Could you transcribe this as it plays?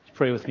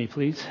Pray with me,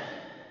 please.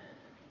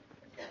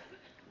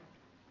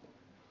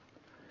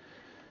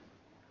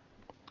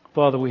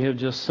 Father, we have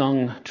just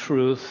sung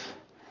truth.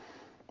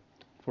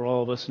 For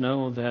all of us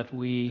know that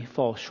we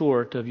fall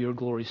short of your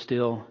glory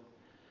still.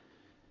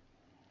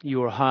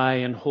 You are high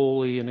and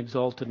holy and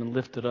exalted and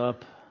lifted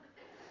up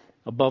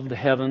above the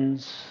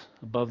heavens,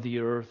 above the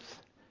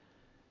earth.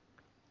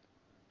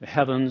 The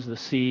heavens, the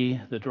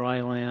sea, the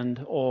dry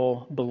land,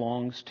 all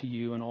belongs to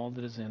you and all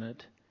that is in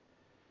it.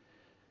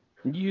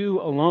 And you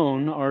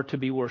alone are to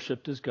be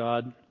worshipped as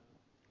God.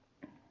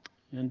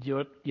 And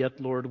yet,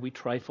 Lord, we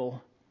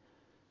trifle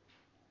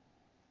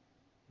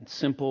in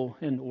simple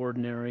and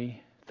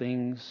ordinary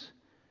things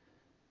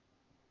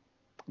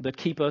that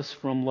keep us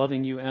from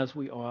loving you as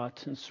we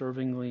ought and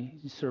serving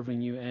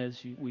you as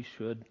we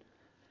should.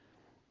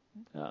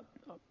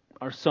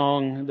 Our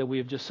song that we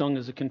have just sung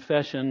is a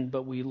confession,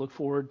 but we look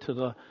forward to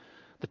the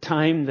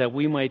time that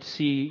we might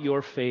see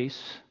your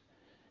face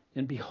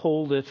and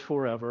behold it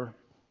forever.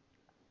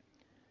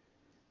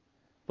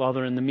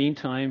 Father, in the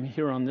meantime,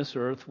 here on this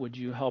earth, would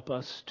you help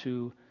us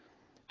to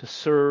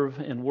serve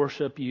and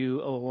worship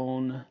you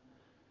alone,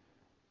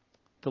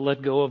 to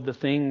let go of the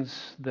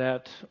things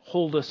that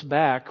hold us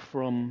back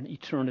from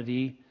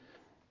eternity,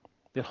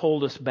 that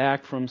hold us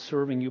back from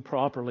serving you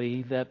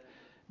properly, that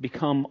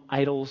become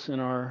idols in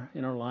our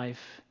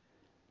life,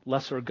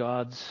 lesser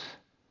gods.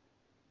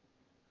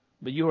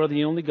 But you are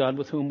the only God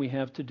with whom we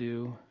have to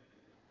do.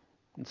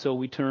 And so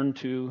we turn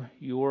to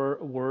your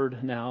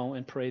word now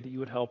and pray that you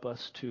would help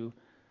us to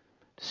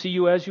see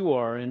you as you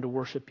are and to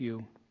worship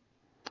you.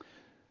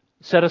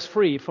 Set us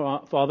free,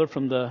 Father,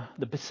 from the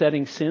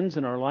besetting sins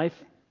in our life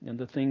and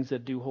the things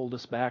that do hold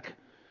us back.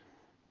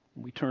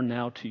 We turn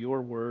now to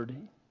your word.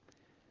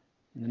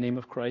 In the name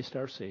of Christ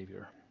our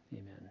Savior.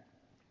 Amen.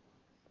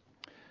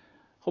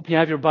 Hope you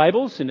have your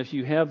Bibles, and if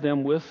you have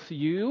them with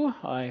you,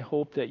 I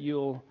hope that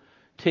you'll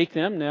take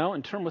them now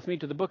and turn with me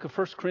to the book of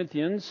 1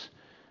 Corinthians.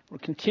 We're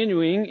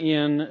continuing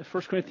in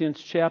 1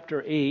 Corinthians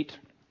chapter 8.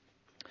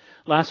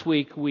 Last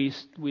week we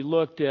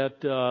looked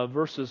at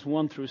verses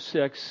 1 through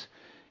 6,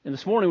 and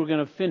this morning we're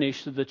going to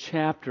finish the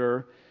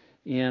chapter,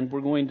 and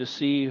we're going to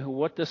see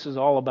what this is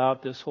all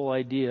about, this whole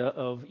idea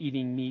of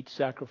eating meat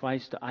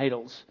sacrificed to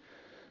idols.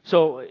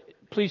 So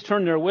please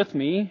turn there with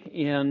me,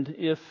 and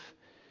if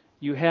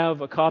you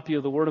have a copy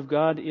of the Word of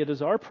God, it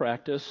is our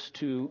practice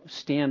to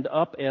stand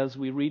up as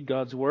we read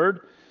God's Word,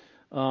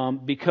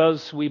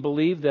 because we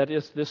believe that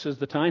this is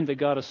the time that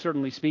God is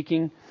certainly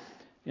speaking.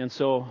 And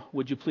so,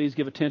 would you please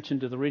give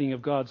attention to the reading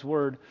of God's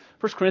Word?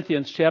 1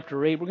 Corinthians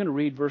chapter 8, we're going to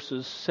read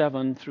verses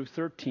 7 through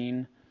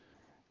 13,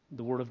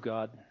 the Word of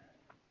God.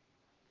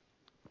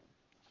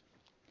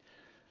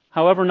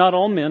 However, not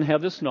all men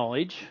have this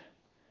knowledge,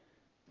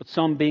 but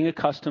some, being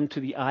accustomed to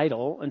the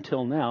idol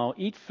until now,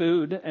 eat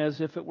food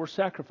as if it were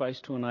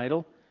sacrificed to an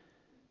idol,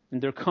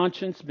 and their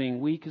conscience, being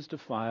weak, is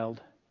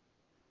defiled.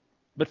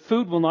 But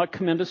food will not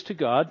commend us to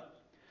God.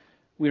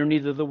 We are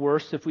neither the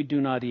worse if we do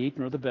not eat,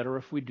 nor the better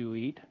if we do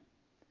eat.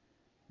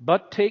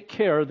 But take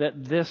care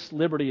that this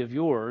liberty of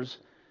yours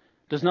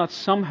does not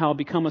somehow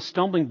become a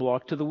stumbling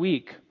block to the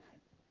weak.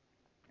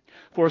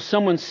 For if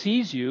someone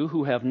sees you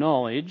who have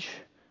knowledge,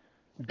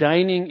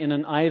 dining in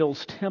an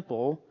idol's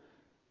temple,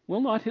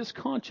 will not his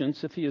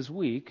conscience, if he is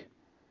weak,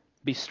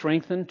 be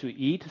strengthened to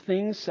eat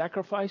things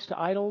sacrificed to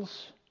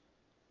idols?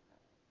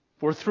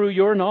 For through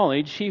your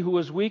knowledge he who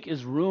is weak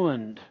is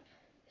ruined,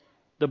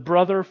 the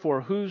brother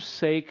for whose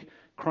sake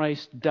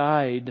Christ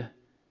died.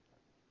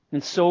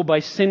 And so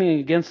by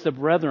sinning against the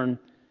brethren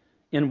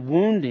and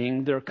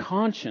wounding their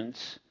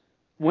conscience,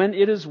 when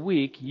it is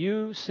weak,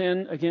 you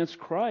sin against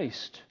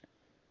Christ.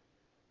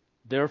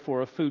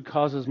 Therefore, if food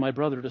causes my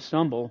brother to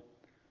stumble,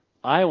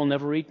 I will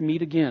never eat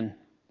meat again,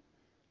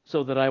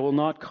 so that I will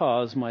not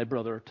cause my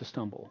brother to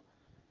stumble.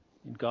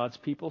 And God's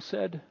people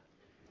said,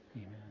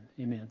 Amen.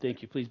 Amen.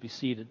 Thank you. Please be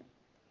seated.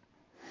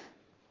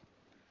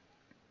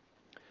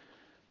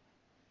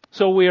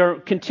 So we are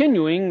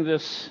continuing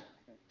this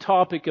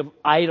topic of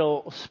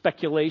idol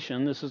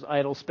speculation. This is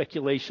idol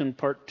speculation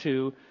part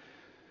 2.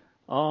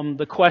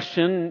 The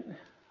question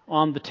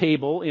on the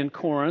table in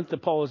Corinth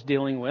that Paul is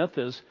dealing with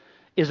is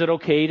it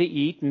okay to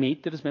eat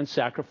meat that has been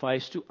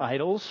sacrificed to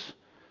idols,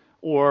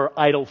 or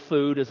idol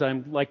food, as I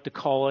like to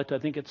call it? I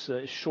think it's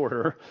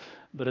shorter,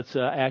 but it's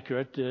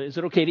accurate. Is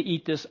it okay to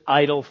eat this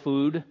idol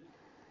food?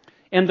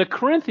 And the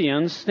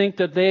Corinthians think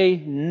that they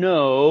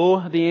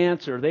know the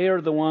answer. They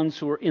are the ones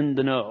who are in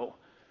the know.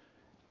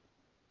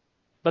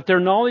 But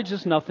their knowledge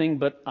is nothing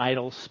but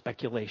idle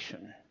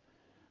speculation.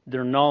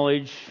 Their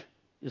knowledge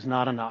is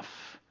not enough.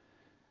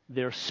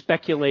 They're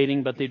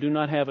speculating, but they do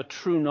not have a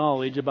true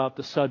knowledge about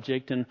the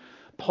subject. And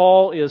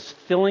Paul is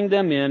filling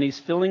them in. He's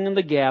filling in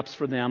the gaps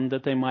for them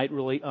that they might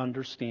really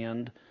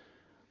understand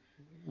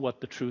what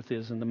the truth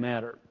is in the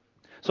matter.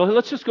 So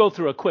let's just go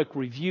through a quick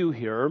review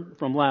here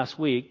from last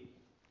week.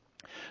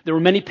 There were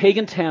many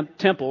pagan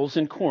temples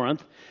in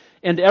Corinth,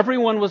 and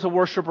everyone was a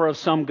worshiper of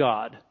some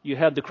god. You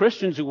had the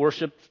Christians who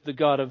worshipped the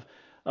God of,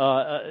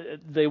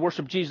 they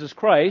worshipped Jesus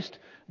Christ.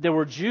 There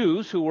were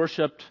Jews who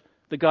worshipped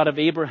the God of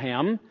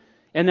Abraham,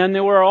 And then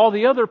there were all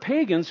the other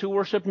pagans who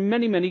worshiped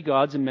many, many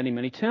gods and many,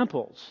 many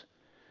temples.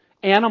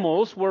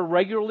 Animals were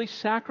regularly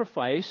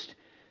sacrificed,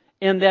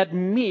 and that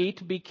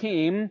meat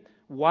became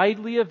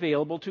widely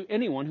available to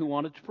anyone who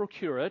wanted to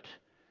procure it,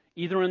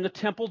 either in the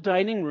temple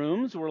dining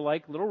rooms, or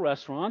like little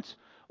restaurants,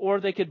 or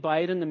they could buy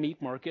it in the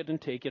meat market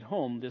and take it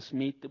home, this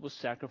meat that was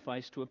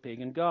sacrificed to a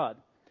pagan god.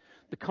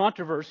 The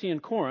controversy in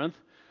Corinth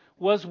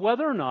was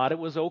whether or not it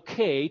was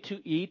okay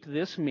to eat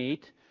this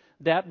meat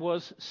that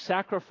was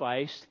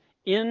sacrificed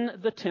in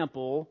the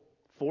temple,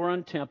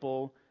 foreign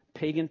temple,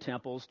 pagan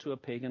temples, to a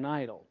pagan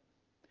idol.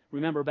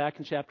 Remember back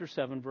in chapter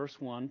 7, verse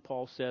 1,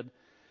 Paul said,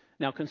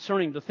 "Now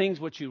concerning the things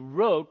which you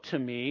wrote to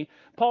me,"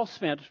 Paul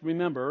spent,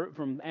 remember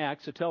from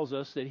Acts, it tells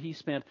us that he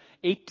spent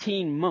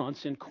 18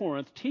 months in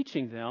Corinth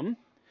teaching them.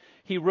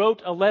 He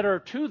wrote a letter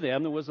to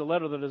them. There was a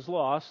letter that is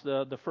lost,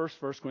 the first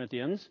 1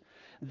 Corinthians.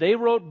 They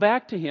wrote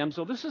back to him.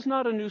 So this is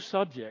not a new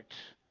subject,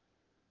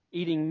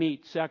 eating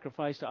meat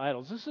sacrificed to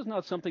idols. This is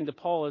not something that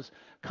Paul is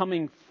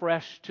coming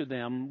fresh to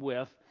them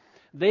with.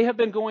 They have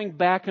been going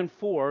back and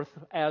forth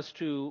as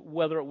to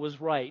whether it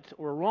was right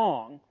or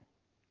wrong.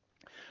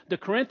 The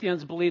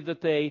Corinthians believe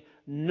that they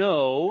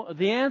know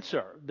the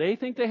answer. They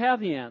think they have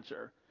the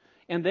answer.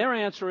 And their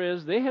answer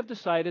is they have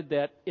decided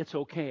that it's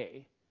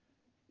okay.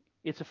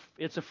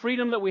 It's a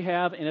freedom that we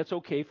have, and it's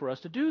okay for us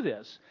to do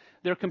this.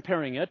 They're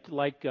comparing it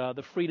like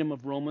the freedom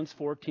of Romans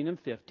 14 and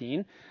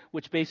 15,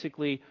 which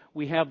basically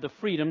we have the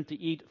freedom to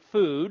eat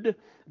food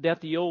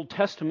that the Old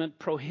Testament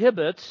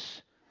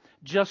prohibits.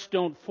 Just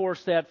don't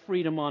force that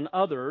freedom on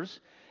others,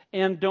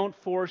 and don't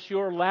force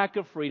your lack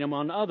of freedom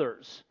on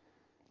others.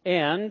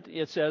 And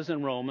it says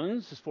in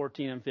Romans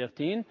 14 and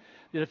 15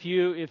 that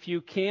if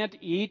you can't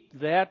eat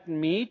that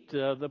meat,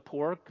 the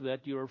pork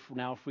that you're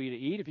now free to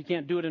eat, if you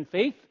can't do it in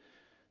faith,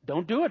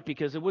 don't do it,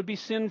 because it would be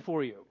sin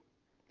for you.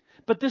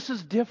 But this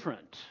is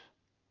different.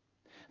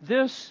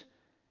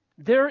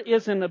 There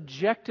is an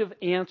objective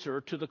answer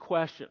to the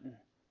question,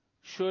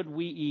 should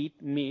we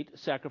eat meat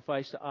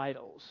sacrificed to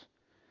idols?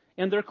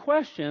 And their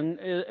question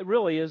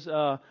really is,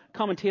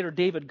 commentator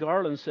David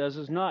Garland says,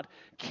 is not,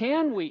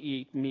 can we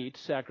eat meat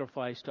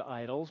sacrificed to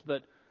idols,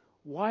 but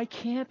why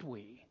can't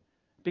we?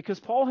 Because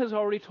Paul has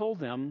already told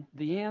them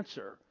the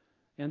answer.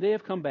 And they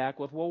have come back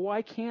with, well,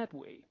 why can't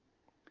we?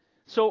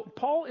 So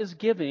Paul is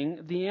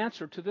giving the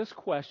answer to this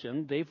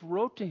question. They've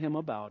wrote to him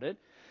about it.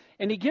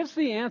 And he gives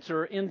the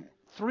answer in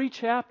 3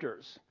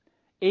 chapters.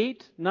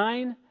 8,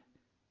 9,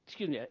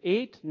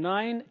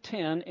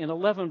 10, and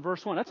 11,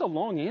 verse 1. That's a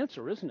long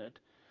answer, isn't it?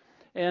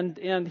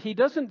 And he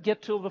doesn't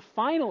get to the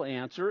final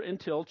answer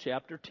until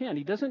chapter 10.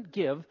 He doesn't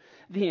give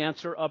the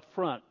answer up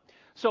front.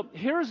 So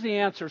here's the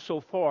answer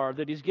so far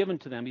that he's given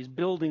to them. He's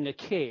building a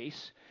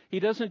case. He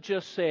doesn't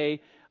just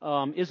say,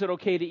 is it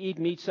okay to eat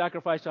meat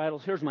sacrificed to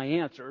idols? Here's my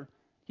answer.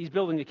 He's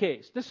building a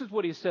case. This is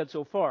what he's said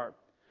so far.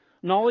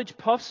 Knowledge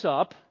puffs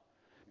up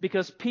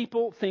because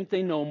people think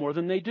they know more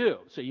than they do.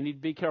 So you need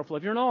to be careful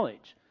of your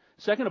knowledge.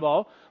 Second of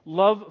all,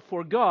 love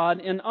for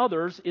God and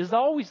others is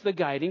always the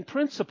guiding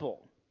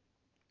principle.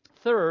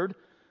 Third,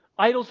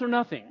 idols are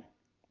nothing.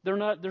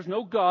 There's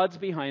no gods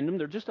behind them.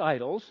 They're just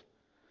idols.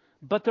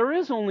 But there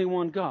is only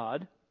one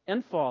God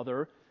and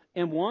Father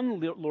and one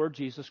Lord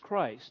Jesus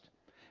Christ.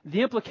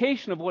 The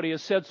implication of what he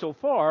has said so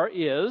far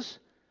is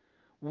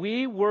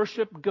we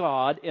worship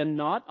God and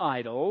not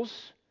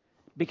idols,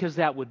 because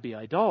that would be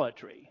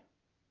idolatry.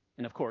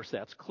 And of course,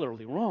 that's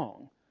clearly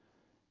wrong.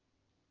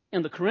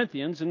 And the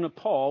Corinthians and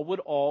Paul would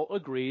all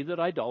agree that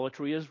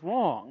idolatry is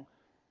wrong.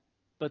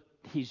 But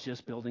he's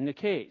just building a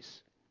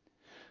case.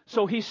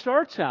 So he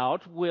starts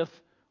out with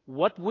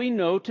what we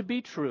know to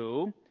be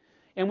true.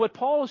 And what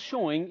Paul is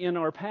showing in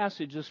our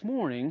passage this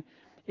morning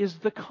is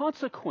the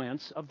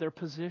consequence of their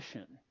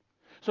position.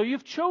 So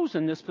you've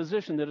chosen this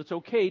position that it's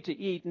okay to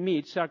eat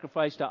meat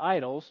sacrificed to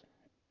idols.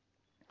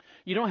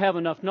 You don't have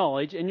enough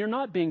knowledge, and you're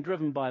not being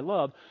driven by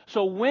love.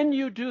 So when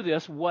you do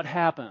this, what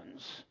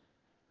happens?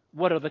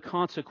 What are the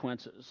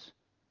consequences?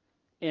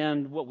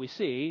 And what we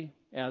see,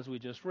 as we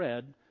just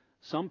read,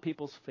 some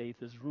people's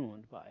faith is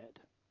ruined by it.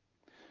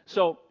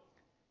 So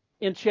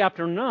in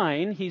chapter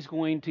 9, he's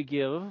going to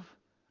give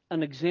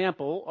an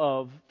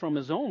example from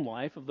his own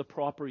life of the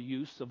proper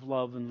use of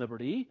love and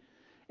liberty.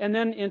 And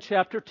then in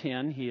chapter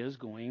 10, he is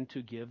going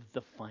to give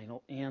the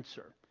final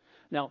answer.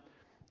 Now,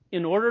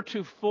 in order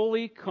to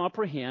fully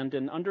comprehend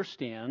and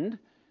understand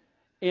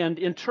and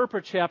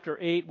interpret chapter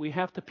 8, we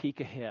have to peek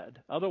ahead.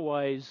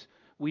 Otherwise,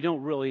 we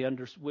don't really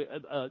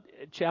understand.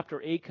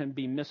 Chapter 8 can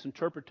be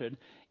misinterpreted.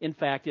 In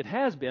fact, it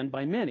has been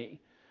by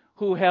many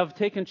who have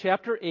taken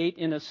chapter 8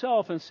 in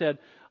itself and said,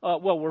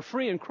 well, we're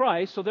free in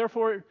Christ, so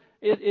therefore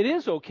it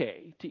is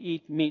okay to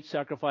eat meat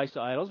sacrificed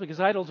to idols, because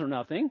idols are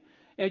nothing.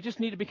 And you just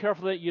need to be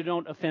careful that you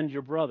don't offend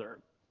your brother.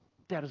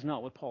 That is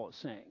not what Paul is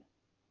saying.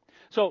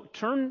 So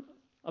turn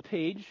a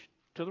page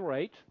to the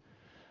right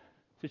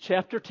to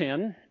chapter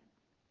 10,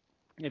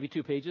 maybe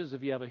 2 pages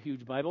if you have a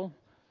huge Bible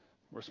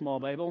or a small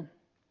Bible.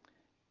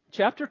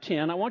 Chapter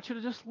 10, I want you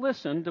to just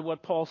listen to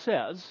what Paul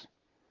says.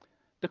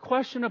 The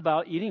question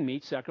about eating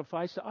meat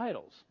sacrificed to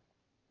idols.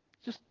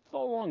 Just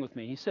follow along with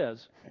me. He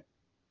says,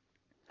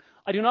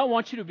 I do not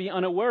want you to be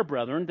unaware,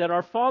 brethren, that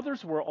our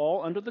fathers were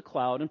all under the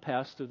cloud and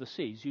passed through the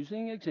seas,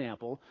 using an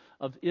example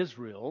of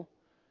Israel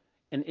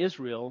and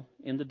Israel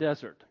in the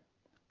desert.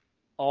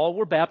 All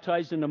were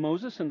baptized into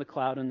Moses in the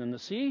cloud and in the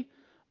sea.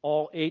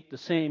 All ate the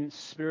same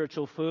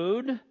spiritual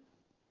food.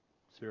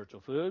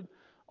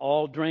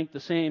 All drank the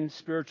same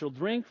spiritual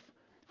drink,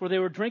 for they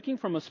were drinking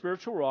from a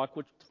spiritual rock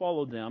which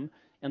followed them,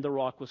 and the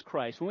rock was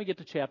Christ. When we get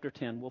to chapter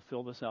 10, we'll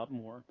fill this out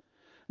more.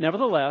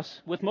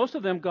 Nevertheless, with most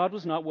of them God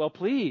was not well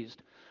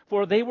pleased,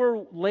 for they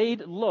were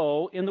laid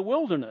low in the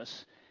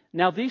wilderness.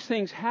 Now these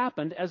things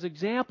happened as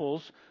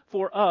examples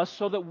for us,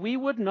 so that we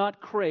would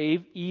not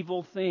crave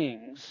evil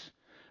things.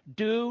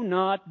 Do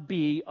not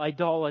be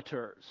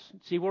idolaters.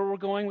 See where we're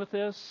going with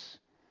this?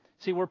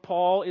 See where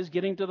Paul is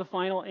getting to the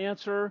final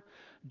answer?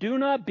 Do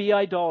not be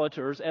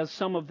idolaters, as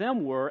some of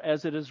them were,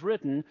 as it is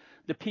written,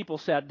 the people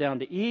sat down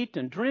to eat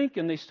and drink,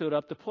 and they stood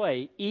up to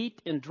play.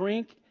 Eat and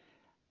drink.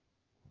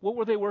 What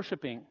were they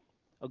worshiping?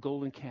 A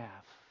golden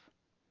calf.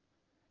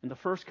 And the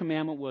first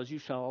commandment was, you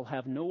shall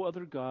have no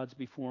other gods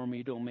before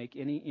me. Don't make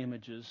any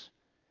images.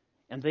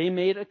 And they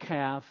made a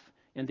calf,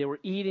 and they were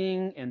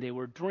eating, and they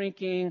were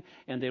drinking,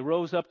 and they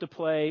rose up to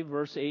play.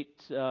 Verse 8,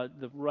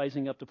 the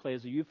rising up to play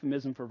is a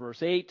euphemism for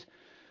verse 8.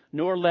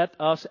 Nor let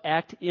us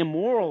act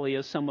immorally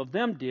as some of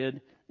them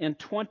did, and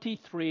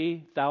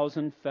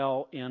 23,000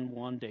 fell in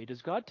one day.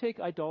 Does God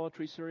take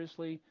idolatry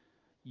seriously?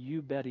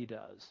 You bet He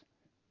does.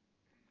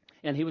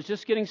 And He was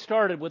just getting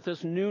started with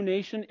this new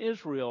nation,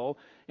 Israel,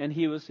 and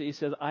He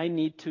said, I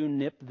need to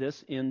nip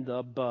this in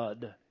the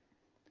bud.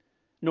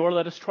 Nor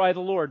let us try the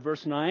Lord,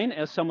 verse 9,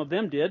 as some of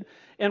them did,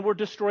 and were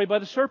destroyed by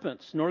the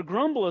serpents. Nor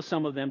grumble as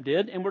some of them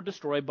did, and were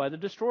destroyed by the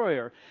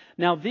destroyer.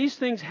 Now these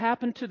things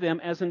happened to them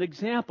as an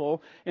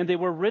example, and they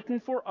were written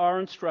for our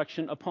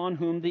instruction, upon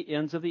whom the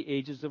ends of the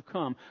ages have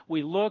come.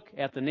 We look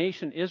at the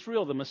nation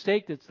Israel, the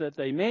mistake that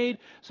they made,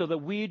 so that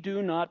we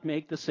do not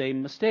make the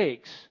same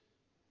mistakes.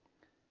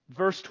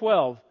 Verse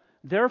 12,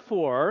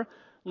 therefore,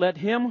 let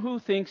him who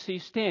thinks he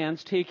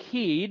stands take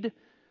heed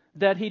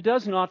that he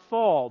does not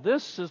fall.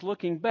 This is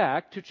looking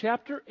back to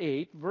chapter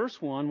 8,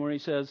 verse 1, where he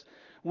says,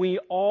 we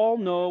all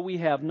know we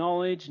have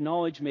knowledge.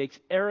 Knowledge makes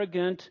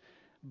arrogant,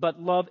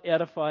 but love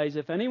edifies.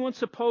 If anyone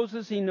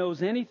supposes he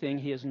knows anything,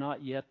 he has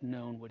not yet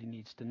known what he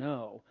needs to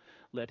know.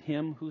 Let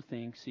him who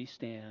thinks he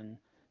stands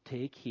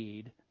take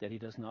heed that he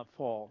does not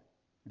fall.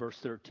 Verse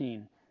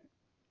 13.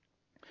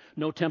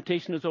 No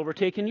temptation has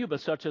overtaken you, but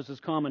such as is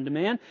common to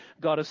man.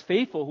 God is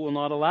faithful, who will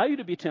not allow you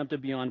to be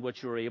tempted beyond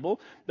what you are able,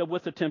 but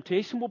with the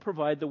temptation will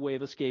provide the way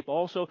of escape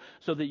also,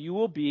 so that you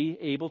will be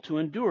able to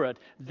endure it.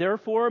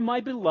 Therefore, my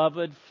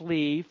beloved,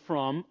 flee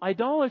from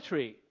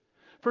idolatry.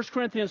 1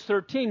 Corinthians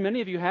 13,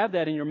 many of you have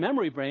that in your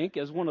memory bank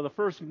as one of the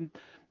first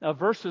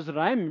verses that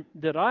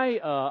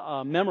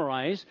I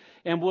memorize,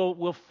 and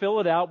we'll fill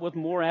it out with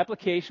more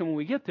application when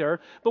we get there.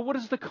 But what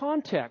is the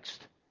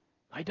context?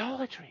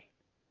 Idolatry.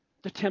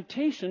 The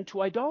temptation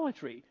to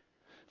idolatry.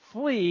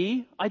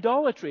 Flee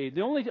idolatry.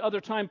 The only other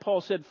time Paul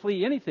said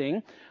flee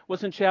anything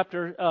was in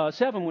chapter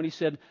 7 when he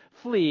said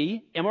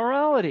flee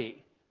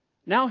immorality.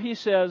 Now he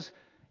says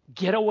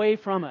get away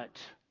from it.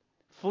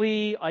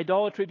 Flee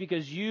idolatry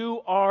because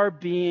you are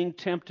being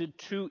tempted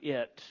to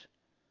it.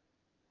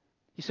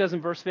 He says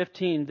in verse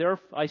 15, there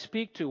I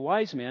speak to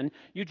wise men,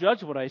 you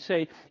judge what I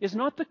say. Is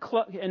not the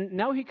and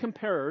now he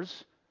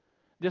compares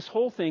this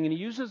whole thing, and he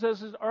uses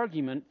as his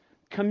argument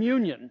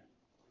communion.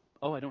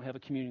 Oh, I don't have a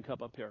communion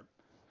cup up here.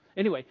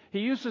 Anyway, he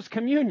uses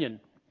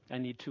communion. I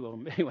need two of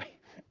them. Anyway,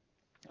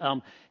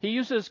 he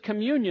uses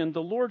communion,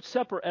 the Lord's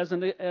Supper, as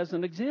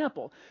an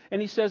example.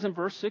 And he says in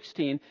verse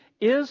 16,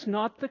 is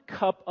not the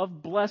cup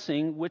of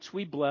blessing which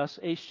we bless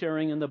a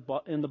sharing in the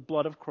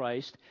blood of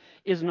Christ?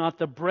 Is not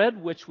the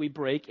bread which we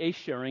break a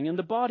sharing in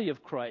the body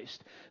of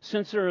Christ?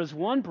 Since there is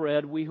one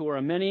bread, we who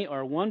are many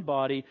are one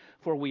body,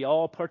 for we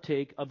all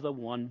partake of the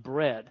one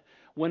bread.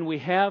 When we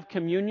have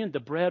communion, the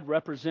bread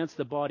represents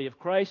the body of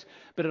Christ,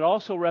 but it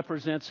also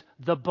represents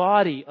the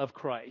body of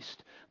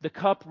Christ. The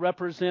cup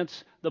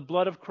represents the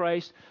blood of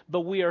Christ,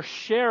 but we are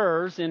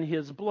sharers in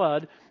His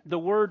blood. The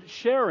word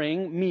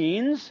sharing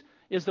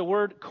is the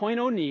word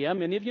koinonia.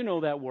 Many of you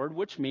know that word,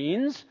 which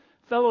means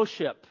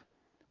fellowship.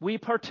 We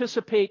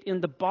participate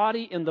in the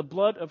body and the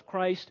blood of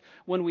Christ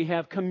when we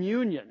have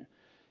communion.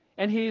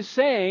 And he's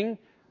saying,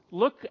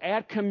 look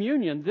at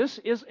communion. This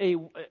is a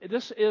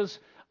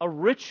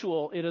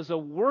ritual. It is a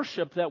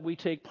worship that we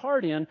take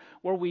part in,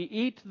 where we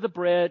eat the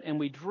bread and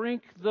we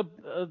drink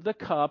the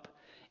cup,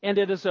 and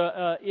it is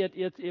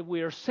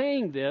we are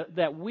saying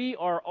that we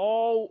are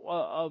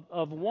all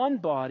of one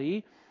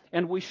body,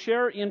 and we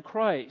share in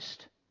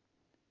Christ.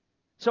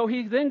 So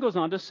he then goes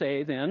on to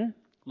say, then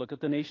look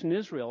at the nation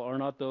Israel. Are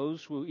not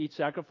those who eat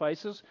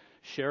sacrifices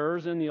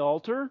sharers in the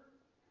altar?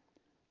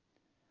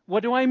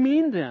 What do I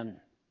mean then?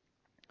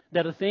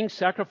 That a thing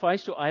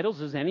sacrificed to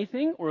idols is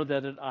anything, or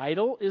that an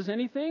idol is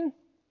anything?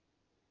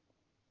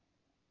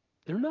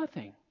 They're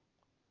nothing.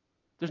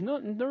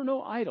 There are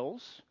no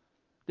idols.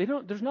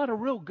 There's not a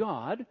real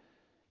God,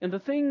 and the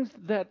things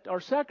that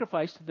are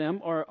sacrificed to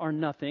them are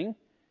nothing.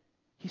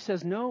 He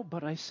says, no,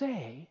 but I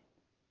say,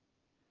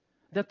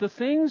 that the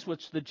things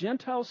which the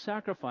Gentiles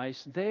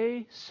sacrifice,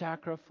 they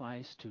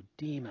sacrifice to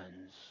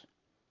demons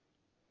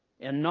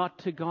and not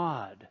to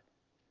God.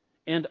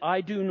 And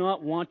I do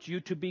not want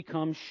you to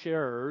become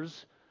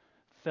sharers,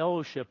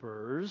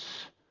 fellowshippers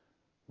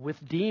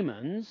with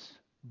demons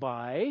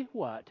by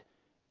what?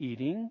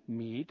 Eating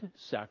meat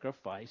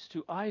sacrificed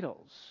to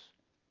idols.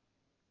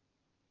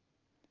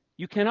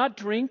 You cannot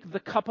drink the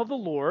cup of the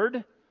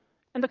Lord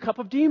and the cup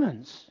of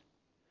demons.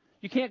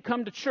 You can't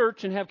come to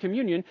church and have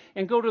communion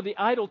and go to the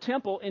idol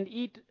temple and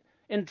eat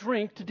and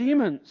drink to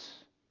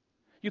demons.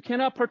 You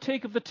cannot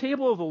partake of the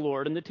table of the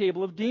Lord and the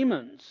table of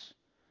demons.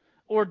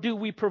 Or do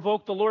we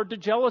provoke the Lord to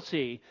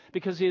jealousy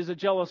because He is a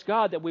jealous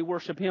God that we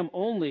worship Him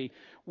only?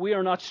 We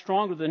are not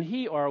stronger than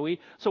He, are we?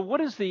 So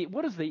what is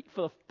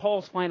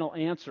Paul's final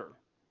answer?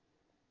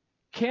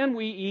 Can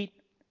we eat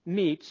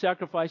meat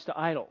sacrificed to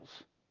idols?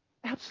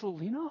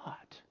 Absolutely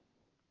not.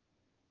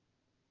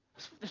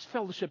 This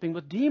fellowshipping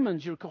with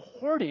demons, you're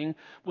cohorting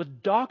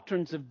with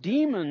doctrines of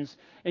demons,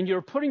 and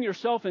you're putting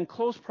yourself in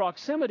close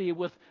proximity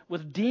with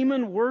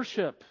demon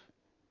worship.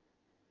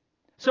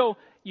 So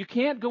you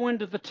can't go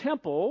into the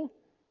temple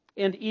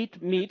and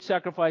eat meat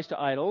sacrificed to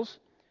idols.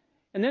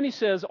 And then he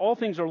says, all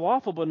things are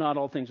lawful, but not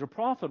all things are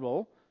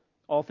profitable.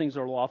 All things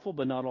are lawful,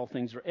 but not all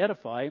things are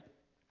edify.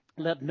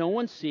 Let no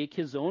one seek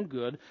his own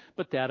good,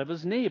 but that of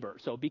his neighbor.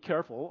 So be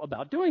careful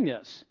about doing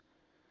this.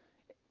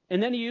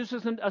 And then he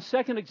uses a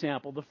second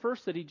example. The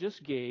first that he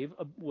just gave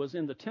was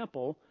in the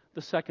temple.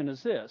 The second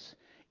is this.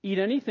 Eat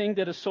anything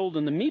that is sold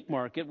in the meat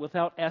market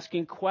without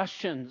asking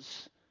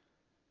questions.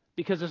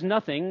 Because there's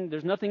nothing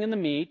in the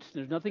meat,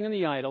 there's nothing in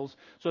the idols.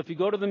 So if you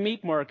go to the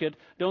meat market,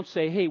 don't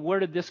say, hey, where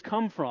did this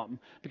come from?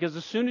 Because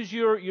as soon as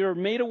you're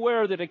made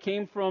aware that it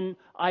came from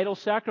idol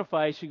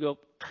sacrifice, you go,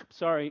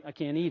 sorry, I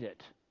can't eat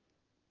it.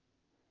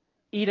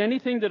 Eat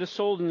anything that is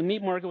sold in the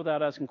meat market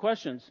without asking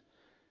questions.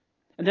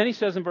 And then he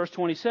says in verse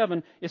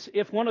 27,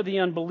 if one of the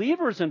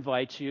unbelievers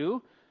invites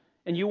you,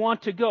 and you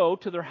want to go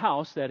to their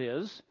house, that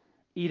is,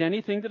 eat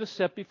anything that is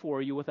set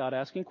before you without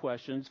asking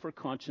questions for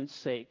conscience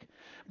sake.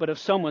 But if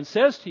someone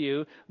says to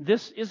you,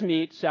 this is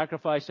meat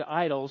sacrificed to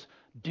idols,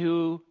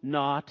 do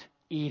not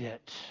eat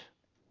it.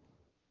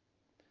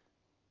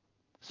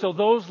 So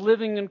those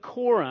living in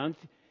Corinth,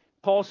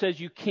 Paul says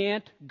you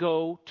can't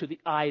go to the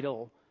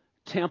idol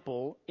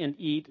temple and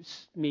eat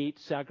meat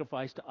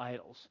sacrificed to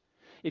idols.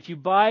 If you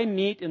buy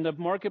meat in the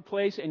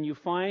marketplace and you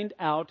find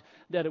out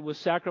that it was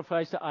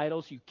sacrificed to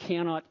idols, you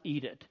cannot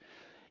eat it.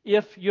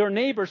 If your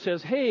neighbor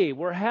says, hey,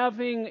 we're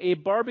having a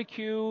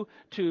barbecue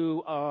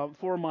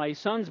for my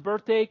son's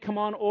birthday, come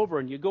on over,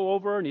 and you go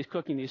over and he's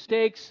cooking these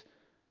steaks,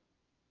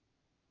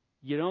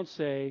 you don't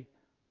say,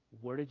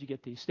 where did you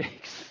get these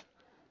steaks?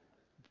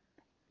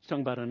 He's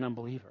talking about an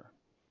unbeliever.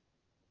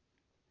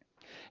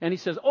 And he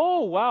says,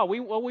 oh, wow,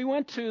 we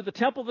went to the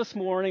temple this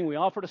morning. We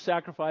offered a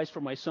sacrifice for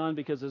my son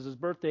because it's his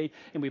birthday,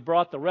 and we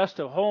brought the rest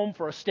of home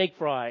for a steak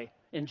fry.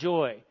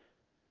 Enjoy.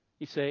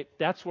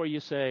 That's where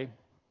you say,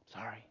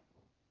 sorry.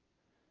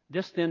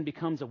 This then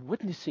becomes a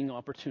witnessing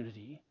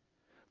opportunity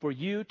for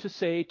you to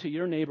say to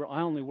your neighbor,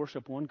 I only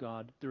worship one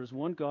God. There is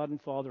one God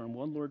and Father and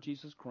one Lord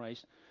Jesus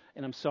Christ,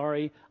 and I'm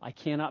sorry, I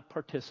cannot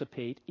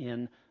participate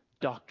in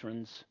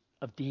doctrines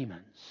of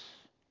demons.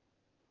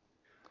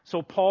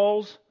 So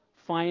Paul's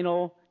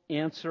final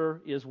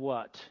answer is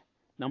what?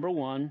 Number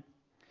one,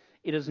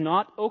 it is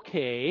not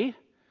okay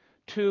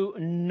to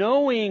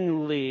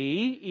knowingly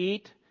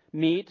eat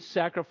meat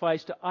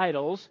sacrificed to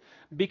idols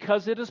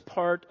because it is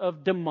part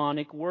of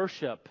demonic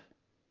worship.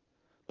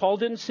 Paul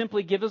didn't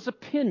simply give his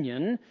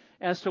opinion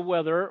as to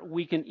whether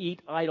we can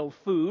eat idol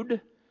food.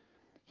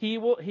 He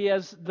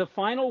has the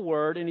final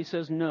word, and he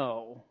says,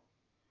 no.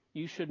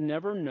 You should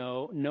never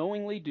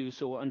knowingly do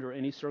so under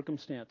any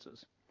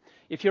circumstances.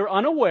 If you're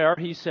unaware,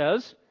 he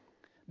says,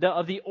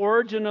 of the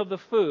origin of the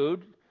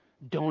food,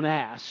 don't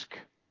ask.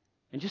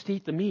 And just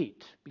eat the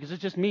meat, because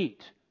it's just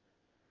meat.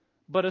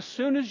 But as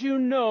soon as you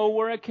know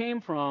where it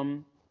came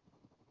from,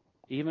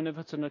 even if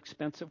it's an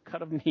expensive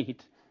cut of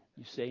meat,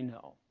 you say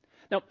no.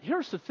 Now,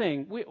 here's the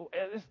thing.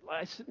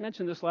 I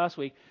mentioned this last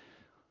week.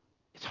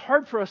 It's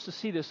hard for us to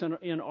see this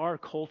in our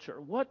culture.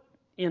 What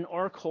in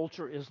our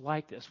culture is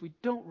like this? We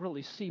don't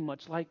really see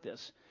much like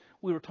this.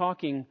 We were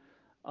talking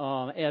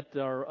at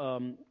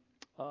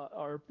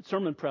our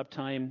sermon prep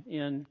time,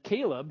 and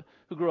Caleb,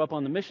 who grew up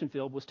on the mission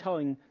field, was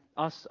telling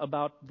us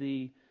about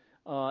the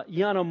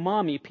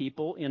Yanomami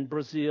people in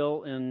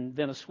Brazil and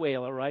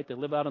Venezuela, right? They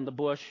live out in the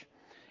bush.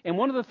 And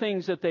one of the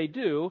things that they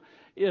do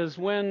is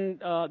when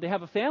they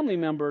have a family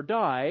member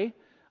die,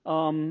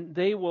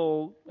 they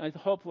will,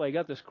 hopefully I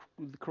got this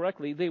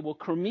correctly, they will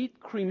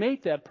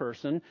cremate that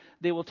person.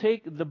 They will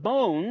take the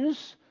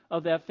bones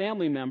of that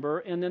family member,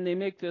 and then they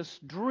make this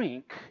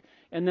drink.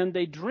 And then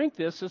they drink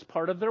this as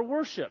part of their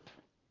worship.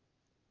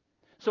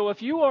 So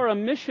if you are a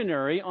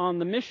missionary on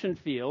the mission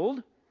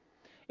field,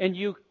 and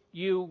you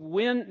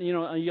win,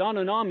 a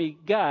Yanomami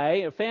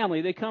guy, a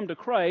family, they come to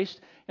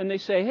Christ, and they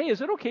say, hey, is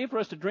it okay for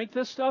us to drink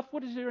this stuff?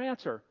 What is your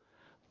answer?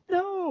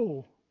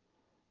 No,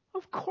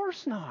 of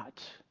course not.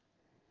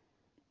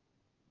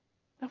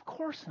 Of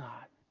course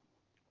not.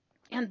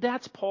 And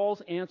that's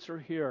Paul's answer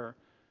here.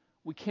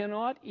 We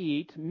cannot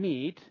eat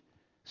meat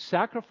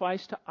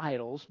sacrificed to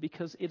idols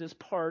because it is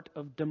part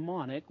of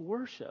demonic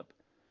worship.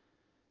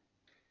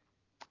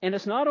 And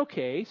it's not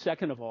okay,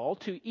 second of all,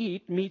 to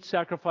eat meat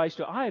sacrificed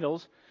to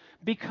idols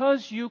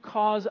because you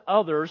cause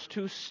others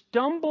to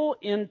stumble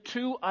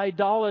into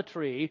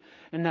idolatry,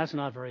 and that's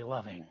not very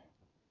loving.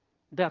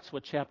 That's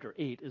what chapter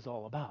 8 is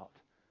all about.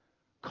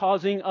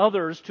 Causing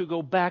others to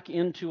go back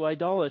into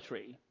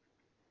idolatry.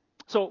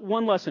 So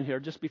one lesson here,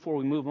 just before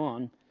we move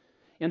on,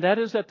 and that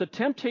is that the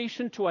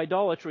temptation to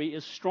idolatry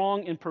is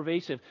strong and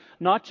pervasive,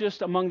 not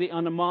just among the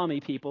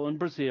Yanomami people in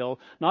Brazil,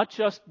 not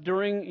just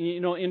during,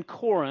 in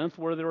Corinth,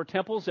 where there are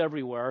temples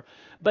everywhere,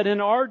 but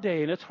in our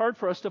day, and it's hard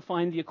for us to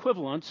find the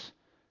equivalents,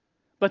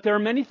 but there are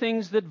many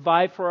things that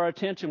vie for our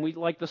attention. We,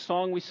 like the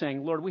song we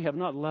sang, Lord, we have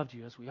not loved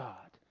you as we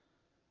ought.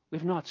 We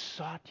have not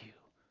sought you.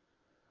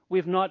 We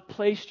have not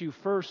placed you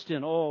first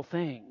in all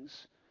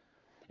things.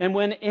 And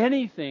when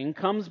anything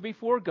comes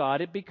before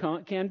God, it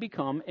can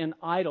become an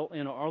idol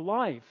in our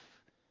life.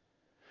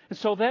 And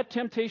so that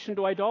temptation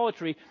to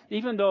idolatry,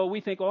 even though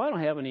we think, I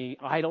don't have any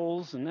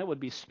idols, and that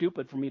would be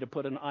stupid for me to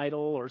put an idol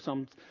or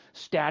some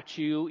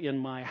statue in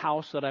my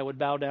house that I would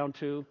bow down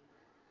to.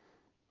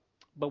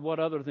 But what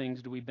other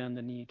things do we bend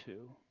the knee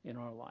to in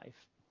our life?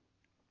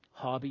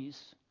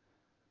 Hobbies,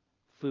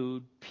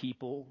 food,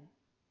 people,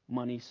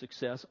 money,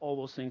 success, all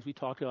those things we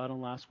talked about on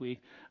last week.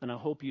 And I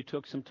hope you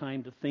took some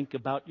time to think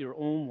about your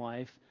own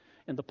life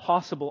and the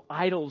possible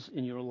idols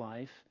in your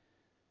life.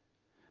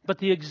 But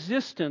the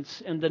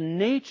existence and the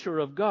nature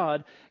of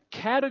God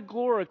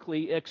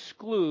categorically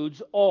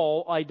excludes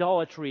all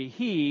idolatry.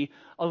 He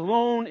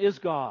alone is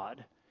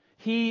God.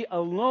 He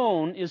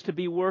alone is to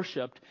be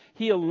worshipped.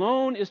 He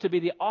alone is to be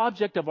the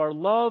object of our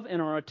love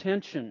and our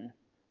attention.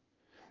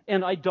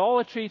 And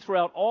idolatry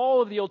throughout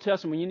all of the Old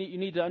Testament, you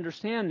need to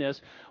understand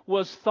this,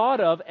 was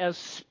thought of as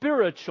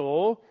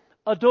spiritual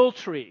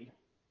adultery.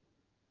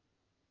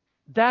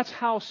 That's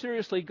how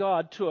seriously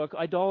God took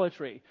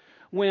idolatry.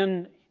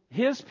 When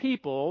His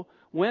people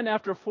went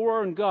after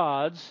foreign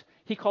gods,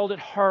 He called it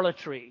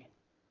harlotry,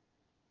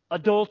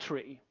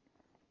 adultery.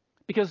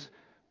 Because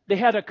they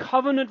had a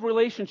covenant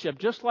relationship,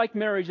 just like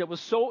marriage, that was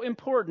so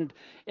important.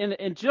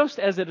 And just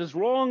as it is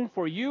wrong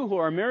for you who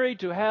are married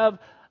to have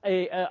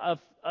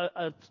an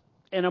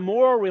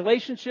immoral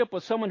relationship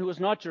with someone who is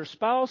not your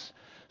spouse,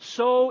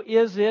 so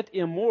is it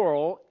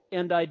immoral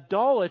and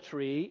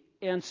idolatry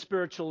and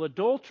spiritual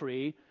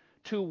adultery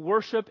to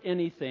worship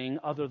anything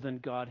other than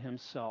God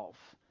Himself.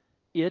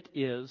 It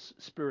is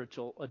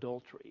spiritual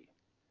adultery.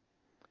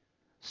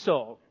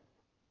 So,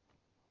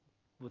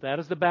 with that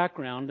as the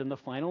background and the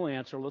final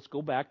answer, let's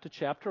go back to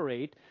chapter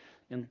 8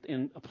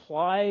 and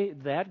apply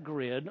that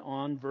grid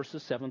on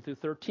verses 7 through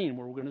 13,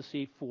 where we're going to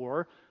see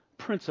four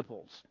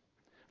principles.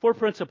 Four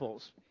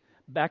principles.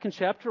 Back in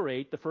chapter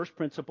 8, the first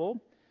principle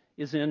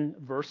is in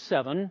verse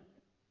 7.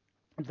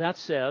 That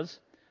says,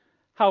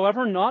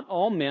 however, not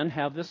all men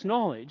have this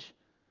knowledge,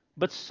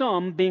 but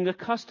some, being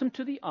accustomed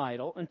to the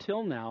idol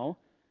until now,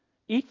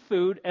 eat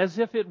food as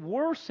if it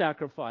were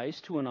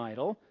sacrificed to an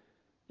idol,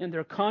 and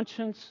their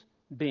conscience,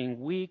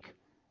 being weak,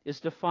 is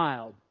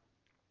defiled.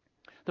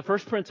 The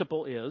first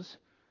principle is,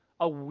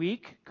 a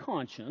weak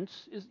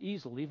conscience is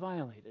easily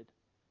violated.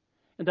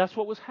 And that's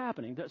what was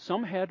happening. That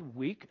some had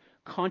weak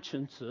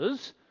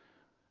consciences,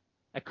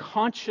 a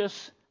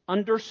conscious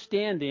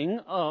understanding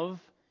of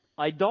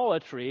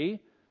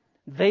idolatry.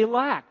 They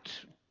lacked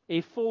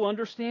a full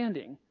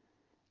understanding.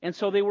 And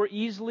so they were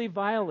easily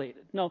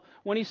violated. Now,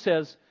 when he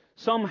says,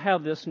 some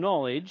have this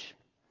knowledge,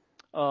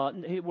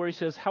 where he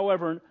says,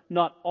 however,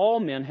 not all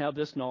men have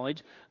this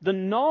knowledge, the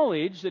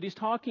knowledge that he's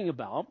talking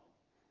about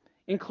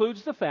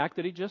includes the fact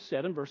that he just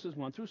said in verses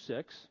 1 through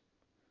 6,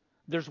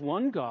 there's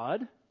one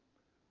God,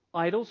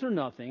 idols are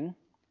nothing,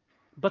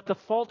 but the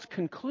false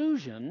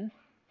conclusion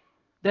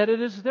that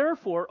it is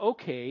therefore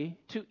okay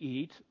to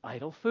eat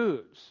idol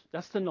foods.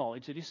 That's the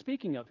knowledge that he's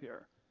speaking of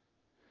here.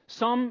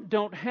 Some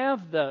don't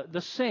have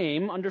the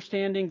same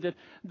understanding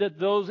that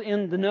those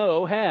in the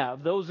know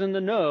have. Those in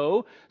the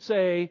know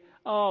say,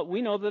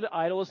 we know that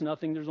idol is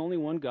nothing, there's only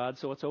one God,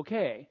 so it's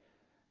okay.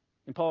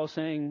 And Paul is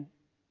saying,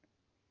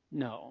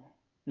 no,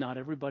 not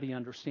everybody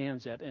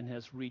understands that and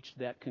has reached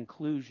that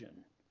conclusion.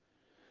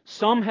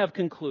 Some have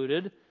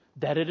concluded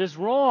that it is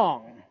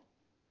wrong,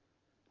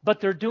 but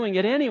they're doing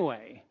it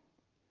anyway.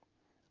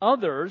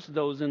 Others,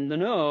 those in the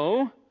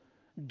know,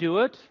 do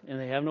it, and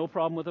they have no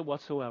problem with it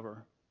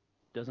whatsoever.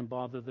 Doesn't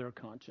bother their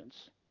conscience.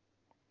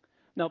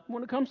 Now,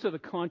 when it comes to the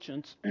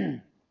conscience,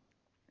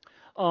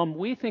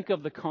 we think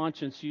of the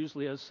conscience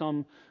usually as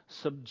some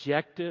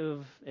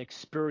subjective,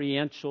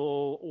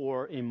 experiential,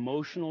 or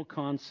emotional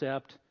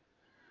concept.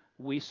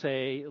 We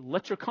say,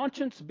 let your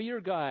conscience be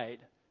your guide.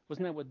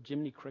 Wasn't that what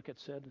Jiminy Cricket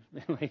said?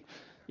 Anyway,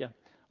 yeah.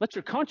 Let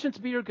your conscience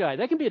be your guide.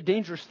 That can be a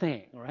dangerous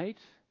thing, right?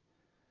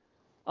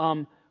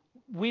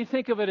 We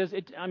think of it as,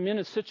 I'm in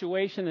a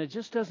situation that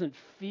just doesn't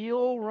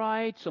feel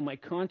right, so my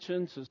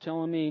conscience is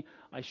telling me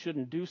I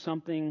shouldn't do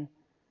something.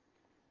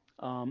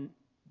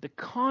 The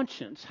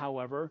conscience,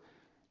 however,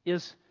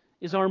 is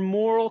is our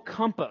moral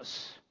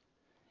compass.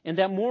 And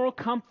that moral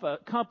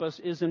compass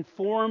is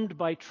informed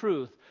by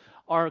truth.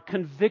 Our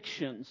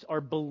convictions,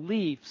 our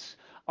beliefs,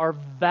 our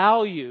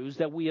values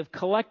that we have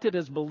collected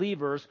as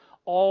believers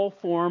all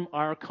form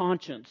our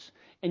conscience.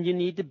 And you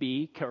need to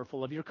be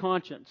careful of your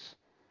conscience.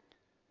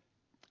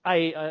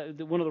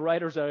 One of the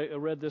writers I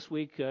read this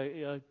week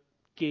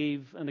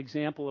gave an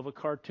example of a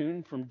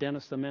cartoon from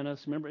Dennis the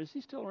Menace. Remember, is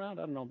he still around?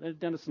 I don't know.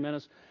 Dennis the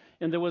Menace.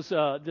 And there was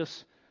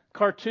this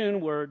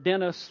cartoon where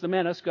Dennis the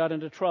Menace got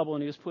into trouble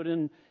and he was put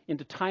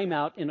into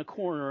timeout in a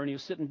corner and he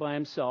was sitting by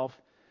himself.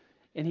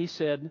 And he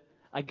said,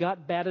 "I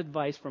got bad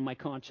advice from my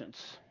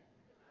conscience."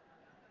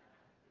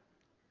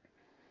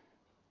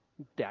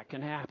 That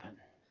can happen.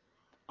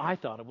 I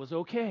thought it was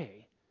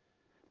okay.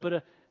 But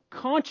a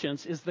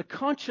conscience is the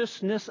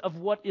consciousness of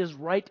what is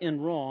right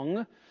and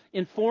wrong,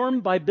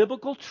 informed by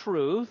biblical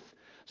truth.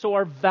 So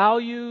our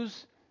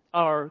values,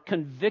 our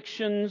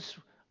convictions,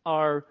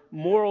 our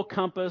moral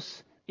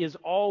compass is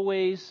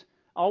always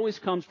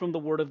comes from the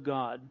Word of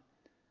God.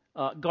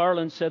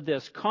 Garland said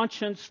this: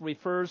 conscience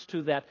refers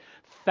to that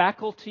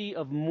faculty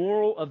of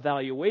moral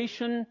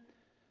evaluation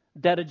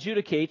that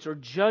adjudicates or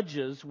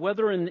judges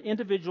whether an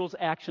individual's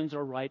actions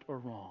are right or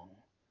wrong.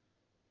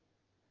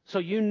 So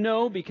you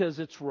know because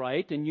it's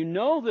right, and you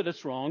know that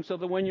it's wrong, so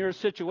that when you're in a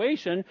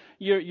situation,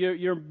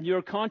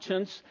 your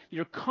conscience,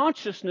 your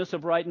consciousness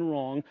of right and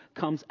wrong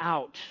comes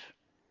out.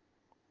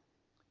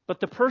 But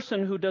the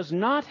person who does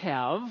not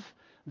have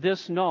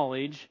this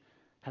knowledge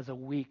has a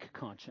weak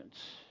conscience,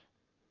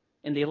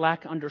 and they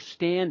lack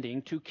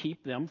understanding to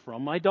keep them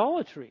from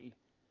idolatry.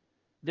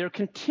 They're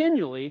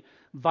continually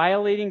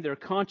violating their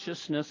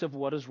consciousness of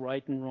what is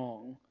right and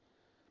wrong.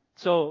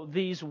 So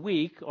these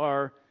weak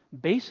are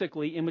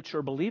basically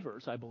immature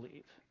believers, I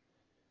believe.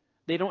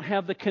 They don't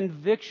have the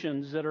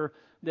convictions that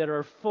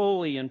are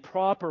fully and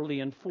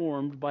properly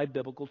informed by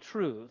biblical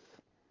truth.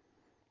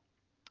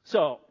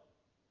 So,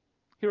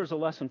 here's a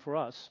lesson for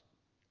us.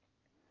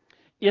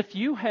 If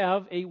you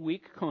have a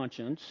weak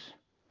conscience,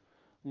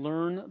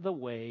 learn the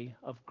way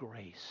of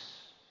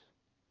grace.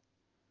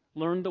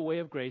 Learn the way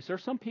of grace. There are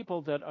some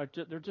people that are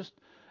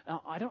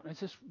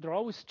they're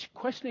always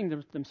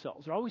questioning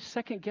themselves. They're always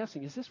second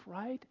guessing. Is this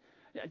right?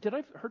 Did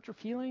I hurt your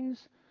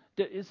feelings?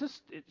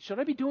 Should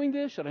I be doing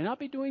this? Should I not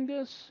be doing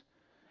this?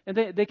 And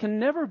they can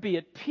never be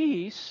at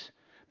peace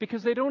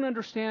because they don't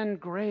understand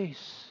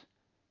grace.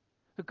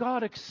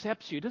 God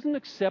accepts you. He doesn't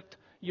accept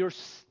your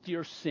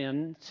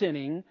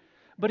sinning,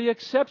 but He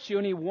accepts you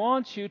and He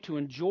wants you to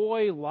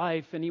enjoy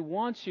life, and He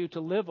wants you to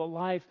live a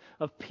life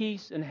of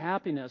peace and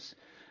happiness.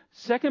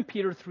 2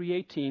 Peter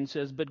 3:18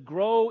 says, "But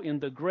grow in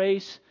the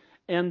grace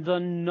and the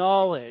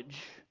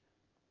knowledge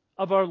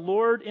of our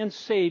Lord and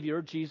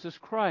Savior, Jesus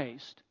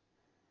Christ."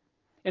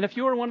 And if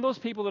you are one of those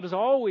people that is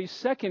always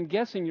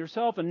second-guessing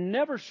yourself and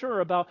never sure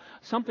about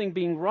something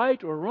being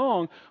right or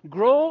wrong,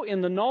 grow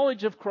in the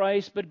knowledge of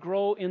Christ, but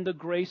grow in the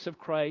grace of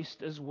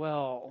Christ as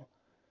well.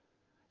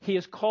 He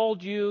has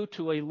called you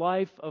to a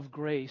life of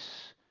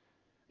grace,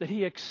 that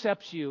He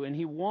accepts you and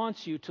He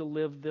wants you to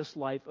live this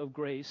life of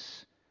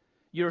grace.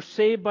 You're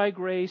saved by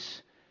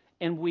grace,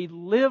 and we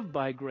live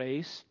by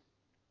grace.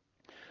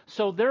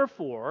 So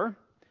therefore,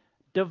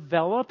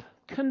 develop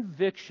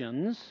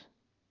convictions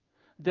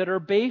that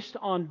are based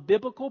on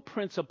biblical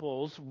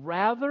principles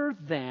rather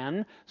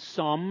than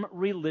some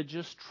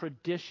religious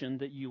tradition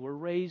that you were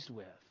raised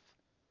with.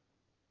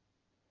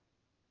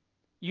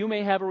 You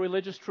may have a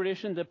religious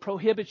tradition that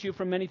prohibits you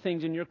from many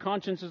things, and your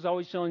conscience is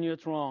always telling you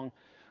it's wrong.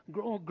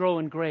 Grow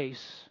in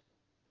grace.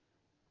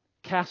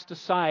 Cast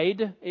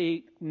aside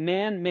a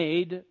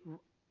man-made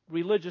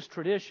religious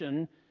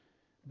tradition,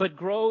 but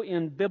grow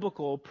in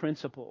biblical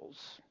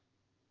principles.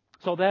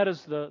 So that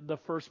is the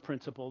first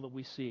principle that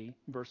we see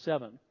in verse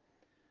 7.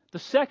 The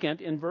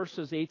second, in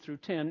verses 8 through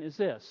 10, is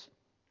this: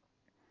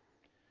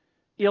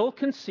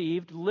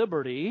 ill-conceived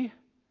liberty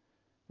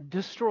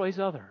destroys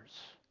others.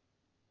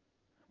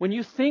 When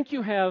you think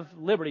you have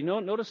liberty,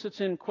 notice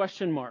it's in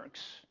quotation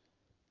marks,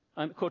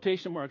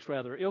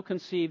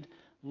 ill-conceived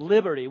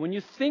liberty. When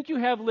you think you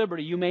have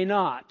liberty, you may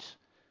not.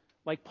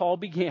 Like Paul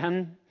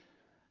began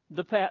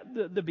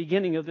the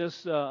beginning of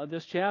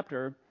this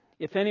chapter.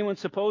 If anyone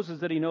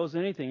supposes that he knows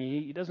anything,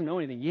 he doesn't know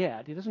anything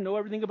yet. He doesn't know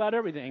everything about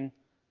everything.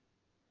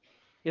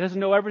 He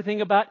doesn't know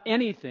everything about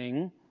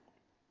anything.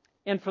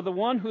 And for the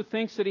one who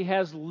thinks that he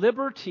has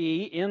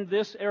liberty in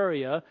this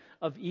area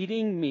of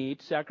eating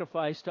meat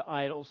sacrificed to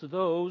idols,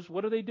 those,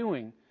 what are they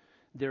doing?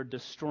 They're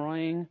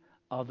destroying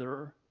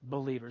other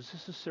believers.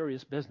 This is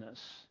serious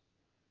business.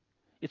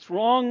 It's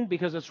wrong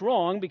because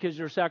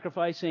you're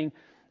sacrificing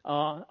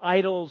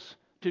idols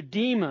to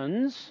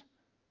demons,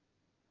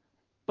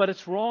 but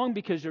it's wrong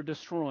because you're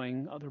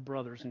destroying other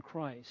brothers in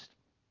Christ.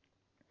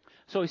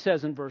 So he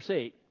says in verse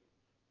 8,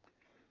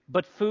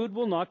 "But food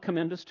will not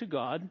commend us to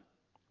God.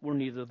 We're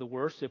neither the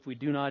worse if we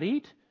do not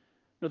eat,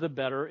 nor the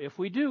better if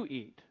we do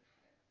eat."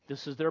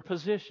 This is their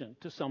position.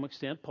 To some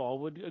extent, Paul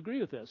would agree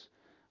with this.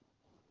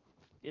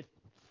 If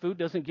food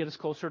doesn't get us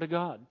closer to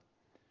God.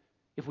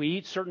 If we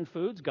eat certain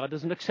foods, God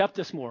doesn't accept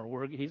us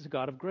more. He's a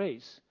God of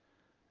grace.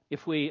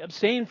 If we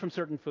abstain from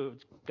certain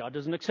foods, God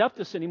doesn't accept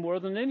us any more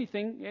than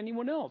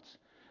anyone else,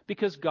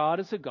 because God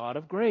is a God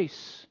of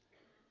grace,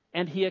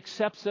 and He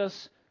accepts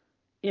us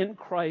in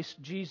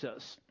Christ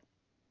Jesus.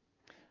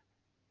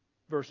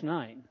 Verse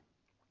 9,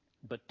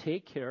 but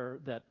take care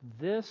that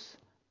this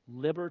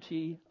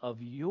liberty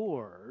of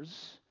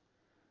yours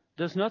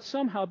does not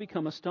somehow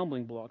become a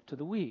stumbling block to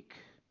the weak.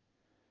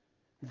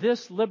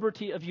 This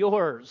liberty of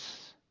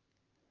yours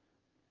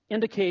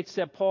indicates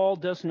that Paul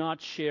does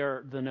not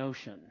share the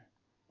notion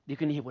you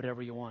can eat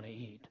whatever you want to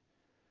eat,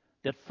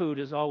 that food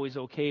is always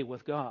okay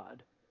with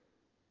God,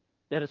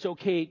 that it's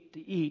okay to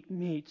eat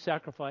meat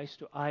sacrificed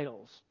to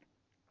idols.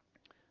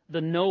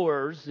 The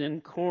knowers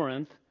in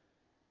Corinth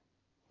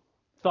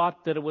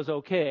thought that it was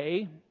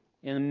okay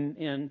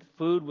and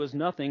food was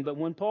nothing, but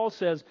when Paul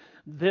says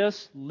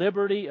this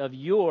liberty of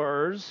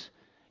yours,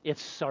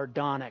 it's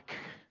sardonic.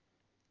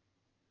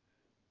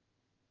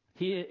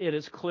 It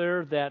is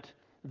clear that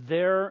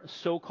their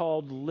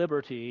so-called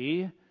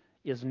liberty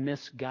is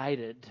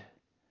misguided.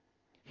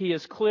 He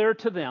is clear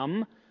to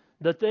them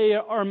that they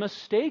are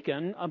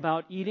mistaken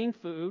about eating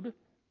food,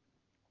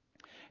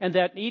 and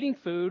that eating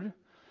food,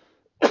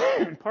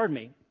 pardon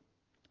me,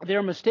 they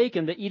are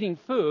mistaken that eating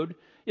food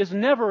is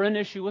never an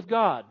issue with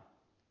God.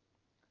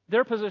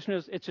 Their position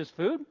is, it's just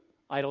food,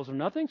 idols are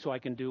nothing, so I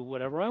can do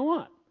whatever I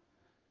want.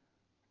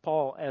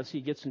 Paul, as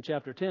he gets in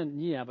chapter 10,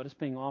 yeah, but it's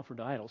being offered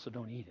to idols, so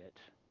don't eat it.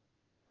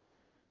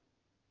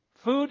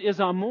 Food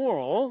is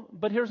immoral,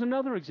 but here's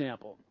another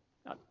example.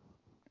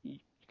 You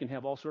can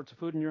have all sorts of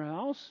food in your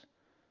house,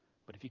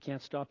 but if you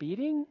can't stop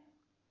eating,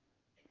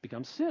 it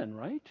becomes sin,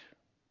 right?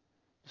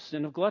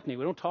 Sin of gluttony.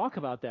 We don't talk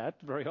about that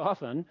very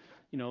often.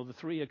 You know, the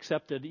three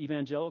accepted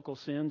evangelical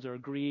sins are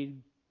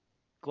greed,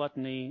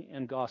 gluttony,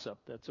 and gossip.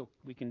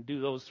 We can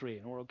do those three,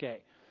 and we're okay.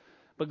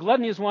 But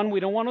gluttony is one we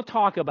don't want to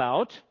talk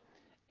about,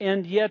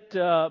 and yet,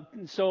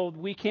 so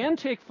we can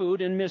take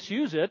food and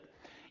misuse it.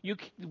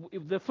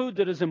 The food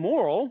that is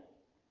amoral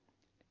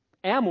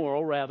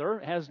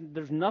rather,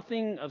 there's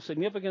nothing of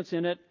significance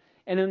in it,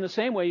 and in the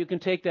same way, you can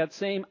take that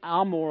same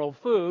amoral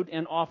food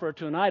and offer it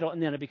to an idol,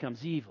 and then it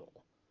becomes evil.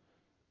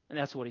 And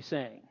that's what he's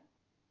saying.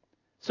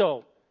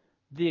 So,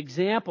 the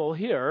example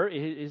here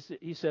is,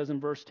 he says in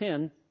verse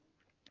 10,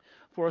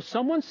 for if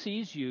someone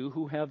sees you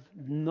who have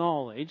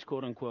knowledge,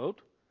 quote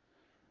unquote,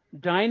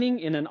 dining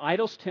in an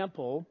idol's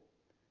temple,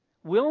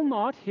 will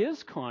not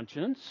his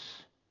conscience,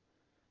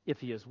 if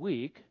he is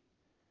weak,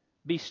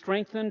 be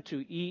strengthened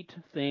to eat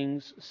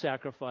things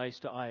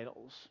sacrificed to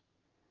idols?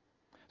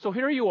 So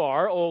here you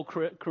are, O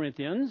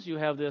Corinthians, you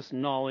have this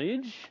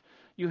knowledge,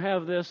 you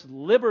have this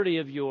liberty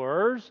of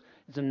yours,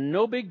 it's a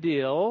no big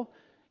deal,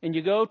 and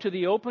you go to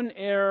the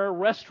open-air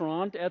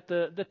restaurant at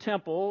the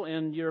temple,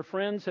 and your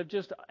friends have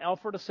just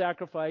offered a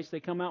sacrifice, they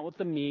come out with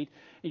the meat,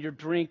 and you're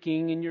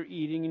drinking, and you're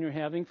eating, and you're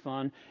having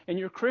fun, and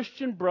your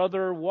Christian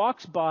brother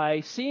walks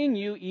by, seeing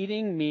you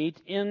eating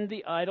meat in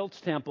the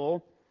idol's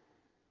temple.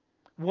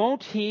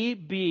 Won't he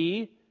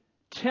be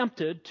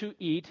tempted to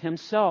eat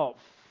himself?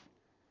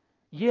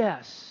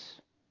 Yes.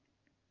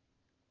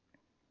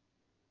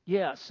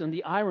 Yes, and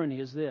the irony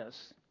is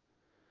this.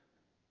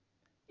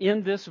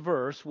 In this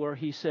verse where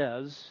he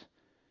says,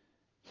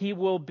 he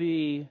will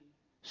be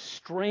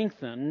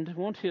strengthened,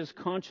 won't his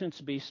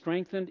conscience be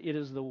strengthened? It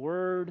is the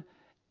word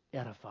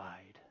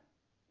edified.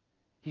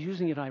 He's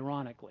using it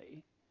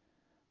ironically.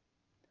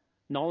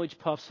 Knowledge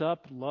puffs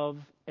up, love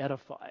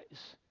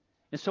edifies.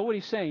 And so what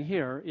he's saying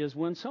here is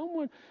when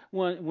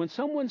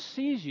someone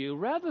sees you,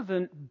 rather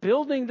than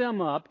building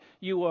them up,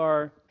 you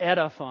are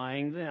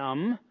edifying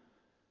them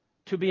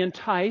to be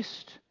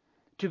enticed,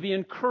 to be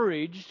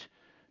encouraged,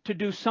 to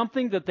do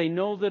something that they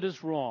know that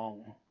is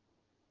wrong.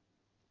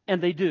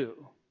 And they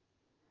do.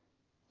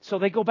 So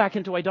they go back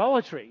into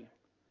idolatry.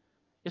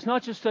 It's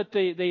not just that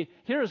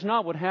here is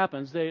not what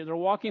happens. They're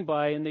walking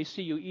by and they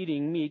see you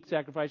eating meat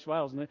sacrificed to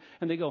idols,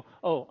 and they go,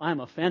 oh, I'm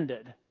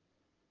offended.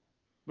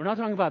 We're not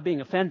talking about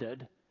being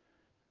offended.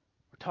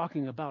 We're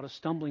talking about a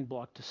stumbling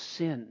block to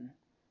sin.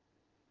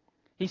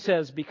 He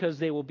says, because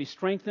they will be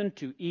strengthened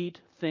to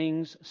eat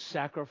things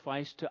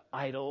sacrificed to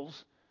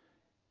idols,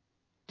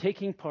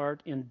 taking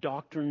part in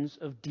doctrines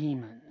of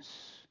demons.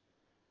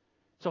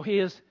 So he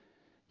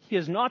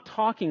is not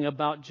talking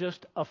about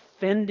just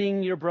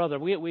offending your brother.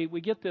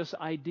 We get this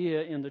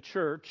idea in the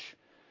church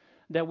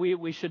that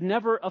we should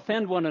never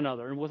offend one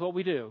another with what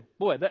we do.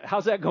 Boy,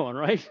 how's that going,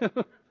 right?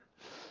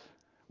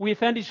 We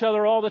offend each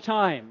other all the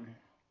time.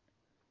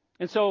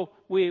 And so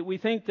we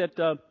think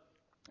that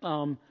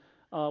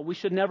we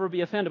should never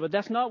be offended. But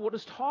that's not what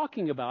he's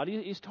talking about.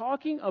 He's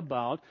talking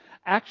about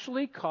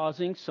actually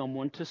causing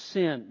someone to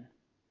sin.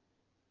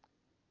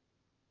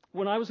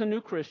 When I was a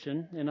new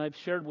Christian, and I've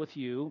shared with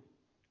you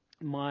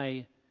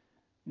my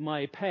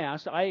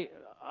past, I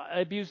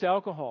abused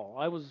alcohol.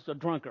 I was a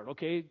drunkard,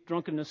 okay?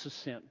 Drunkenness is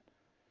sin.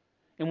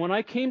 And when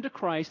I came to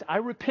Christ, I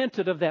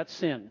repented of that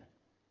sin.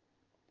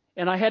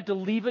 And I had to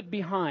leave it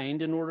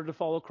behind in order to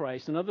follow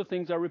Christ. And other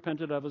things I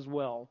repented of as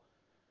well.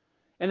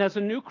 And as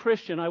a new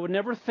Christian, I would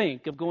never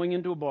think of going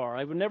into a bar.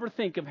 I would never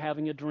think of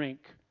having a drink.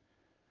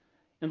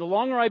 And the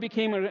longer I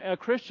became a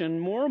Christian,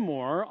 more and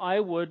more I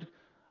would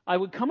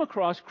come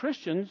across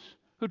Christians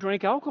who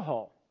drank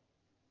alcohol.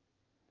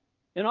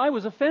 And I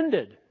was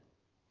offended.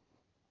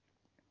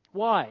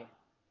 Why?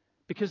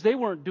 Because they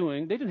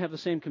didn't have the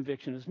same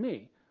conviction as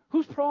me.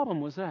 Whose problem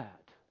was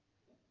that?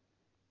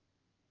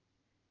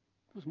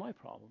 It was my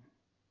problem.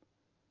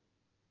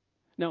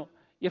 Now,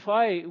 if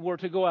I were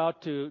to go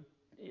out to,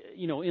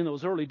 in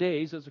those early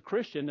days as a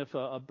Christian, if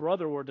a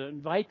brother were to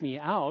invite me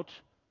out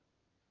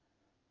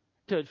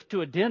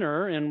to a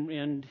dinner,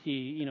 and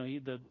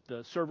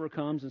the server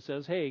comes and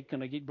says, "Hey,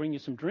 can I bring you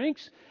some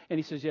drinks?" And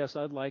he says, "Yes,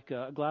 I'd like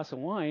a glass of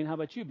wine. How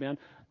about you, Ben?"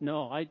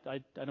 "No, I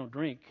don't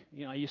drink.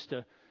 I used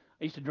to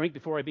drink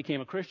before I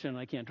became a Christian, and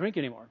I can't drink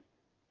anymore."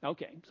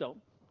 Okay, so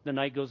the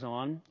night goes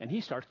on, and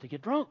he starts to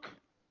get drunk.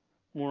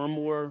 More and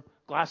more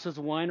glasses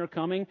of wine are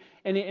coming,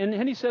 and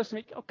he says to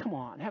me, "Oh, come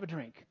on, have a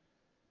drink."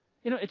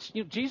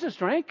 Jesus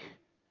drank.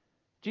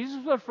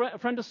 Jesus was a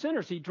friend of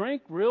sinners. He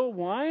drank real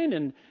wine,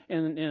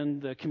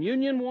 and the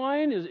communion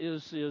wine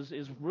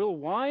is real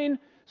wine.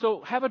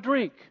 So have a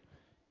drink.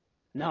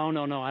 No,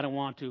 I don't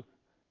want to.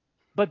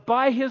 But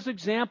by his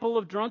example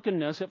of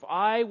drunkenness, if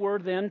I were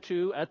then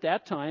to, at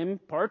that time,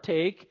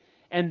 partake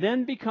and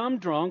then become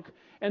drunk,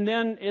 and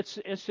then it's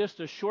just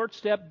a short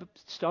step,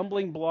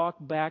 stumbling block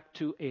back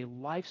to a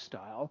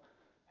lifestyle,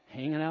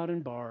 hanging out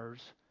in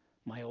bars,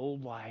 my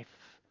old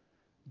life.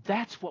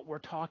 That's what we're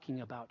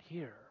talking about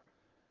here.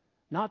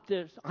 Not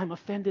this, I'm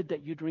offended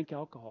that you drink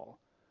alcohol.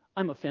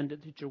 I'm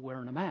offended that you're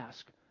wearing a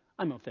mask.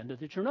 I'm offended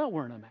that you're not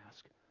wearing a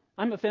mask.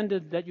 I'm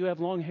offended that you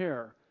have long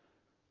hair.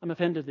 I'm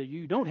offended that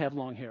you don't have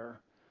long hair.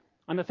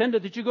 I'm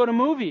offended that you go to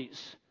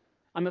movies.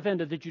 I'm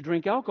offended that you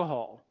drink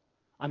alcohol.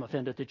 I'm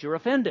offended that you're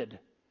offended.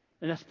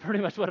 And that's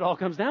pretty much what it all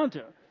comes down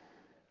to.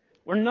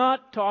 We're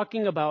not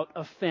talking about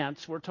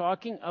offense. We're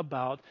talking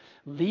about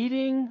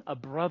leading a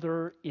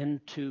brother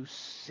into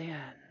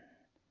sin.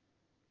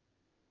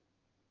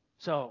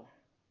 So,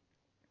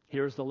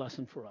 here's the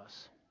lesson for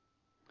us.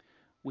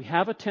 We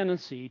have a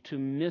tendency to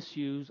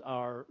misuse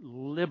our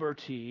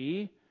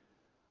liberty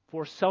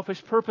for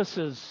selfish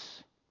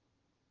purposes.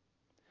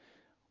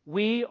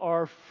 We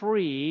are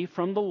free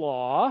from the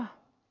law.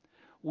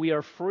 We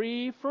are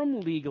free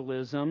from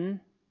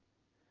legalism.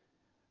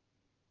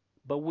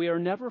 But we are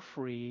never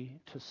free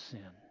to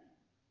sin.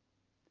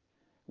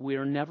 We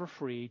are never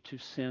free to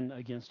sin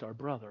against our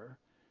brother.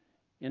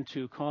 And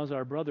to cause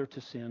our brother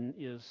to sin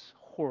is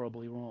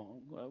horribly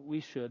wrong.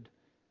 We should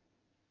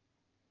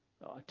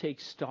take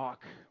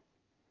stock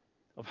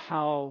of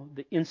how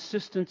the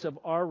insistence of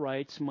our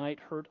rights might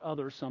hurt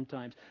others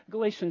sometimes.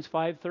 Galatians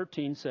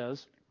 5:13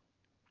 says,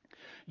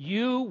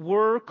 "You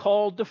were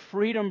called to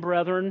freedom,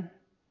 brethren.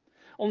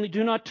 Only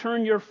do not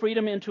turn your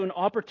freedom into an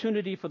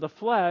opportunity for the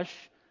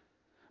flesh,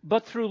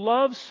 but through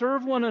love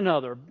serve one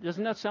another."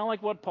 Doesn't that sound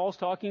like what Paul's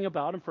talking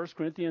about in 1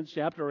 Corinthians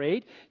chapter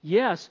 8?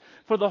 Yes,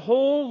 for the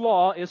whole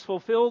law is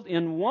fulfilled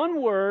in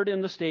one word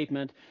in the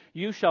statement,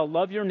 "You shall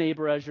love your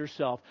neighbor as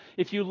yourself."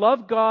 If you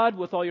love God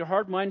with all your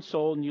heart, mind,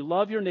 soul, and you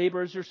love your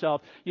neighbor as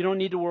yourself, you don't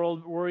need to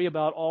worry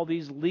about all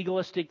these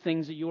legalistic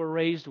things that you were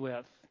raised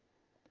with.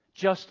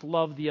 Just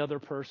love the other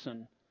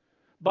person.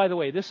 By the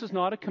way, this is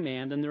not a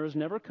command, and there is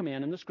never a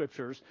command in the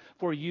Scriptures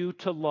for you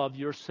to love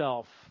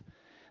yourself.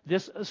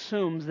 This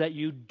assumes that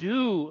you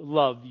do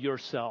love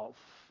yourself.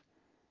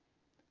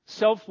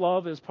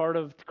 Self-love is part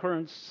of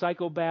current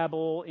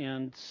psychobabble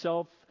and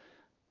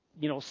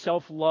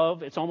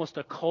self-love. It's almost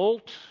a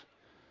cult.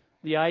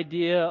 The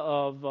idea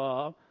of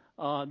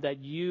that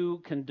you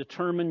can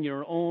determine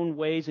your own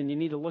ways and you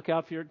need to look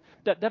out for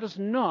that is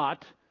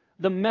not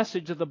the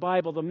message of the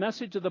Bible. The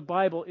message of the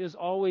Bible is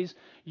always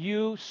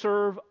you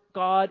serve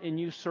God and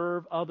you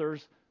serve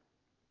others.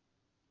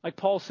 Like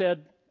Paul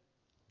said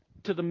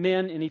to the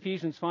men in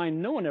Ephesians 5,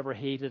 no one ever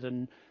hated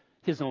in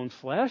his own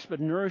flesh, but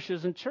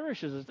nourishes and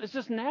cherishes it. It's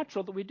just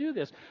natural that we do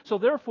this. So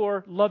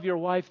therefore, love your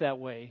wife that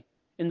way,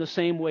 in the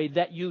same way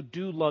that you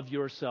do love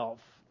yourself.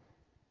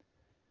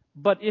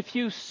 But if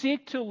you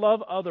seek to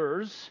love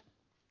others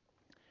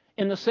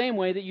in the same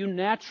way that you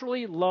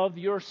naturally love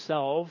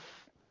yourself,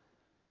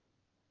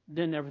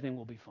 then everything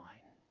will be fine.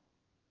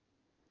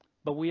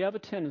 But we have a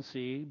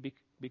tendency,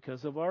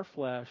 because of our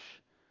flesh,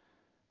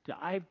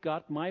 I've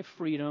got my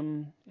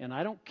freedom, and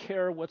I don't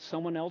care what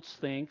someone else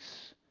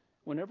thinks.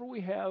 Whenever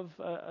we have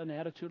an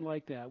attitude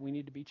like that, we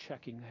need to be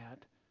checking that,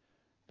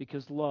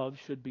 because love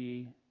should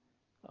be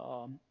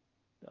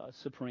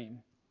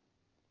supreme.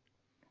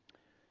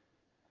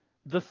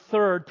 The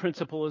third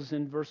principle is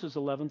in verses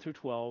 11 through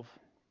 12.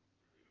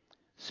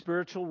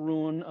 Spiritual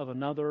ruin of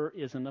another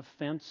is an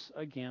offense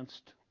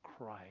against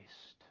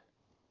Christ.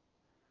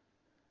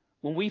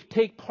 When we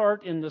take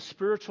part in the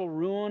spiritual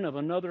ruin of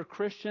another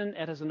Christian,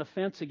 it is an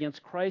offense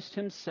against Christ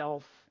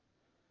himself.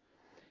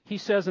 He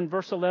says in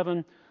verse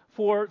 11,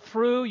 "For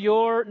through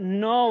your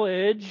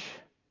knowledge,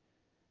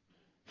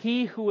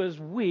 he who is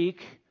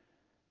weak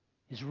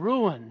is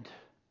ruined."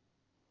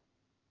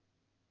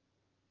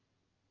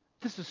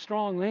 This is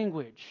strong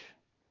language.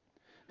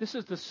 This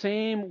is the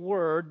same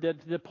word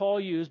that Paul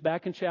used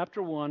back in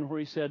chapter 1 where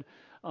he said,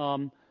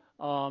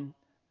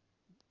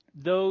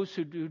 those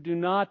who do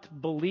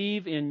not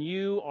believe in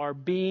you are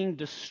being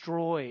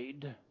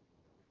destroyed,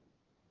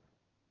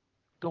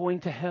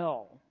 going to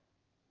hell.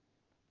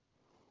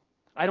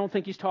 I don't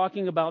think he's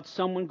talking about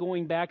someone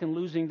going back and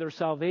losing their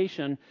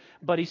salvation,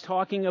 but he's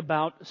talking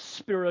about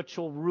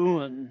spiritual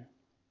ruin.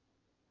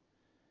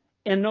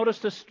 And notice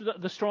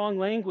the strong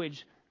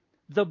language.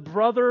 The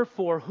brother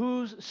for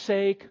whose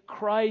sake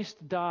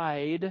Christ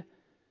died,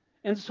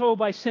 and so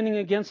by sinning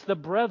against the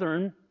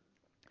brethren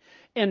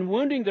and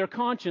wounding their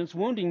conscience,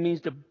 wounding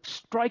means to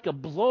strike a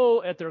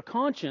blow at their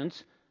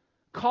conscience,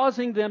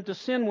 causing them to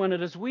sin when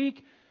it is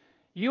weak,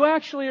 you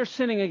actually are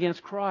sinning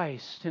against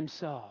Christ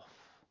himself.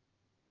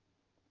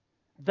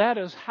 That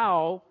is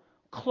how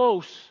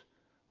close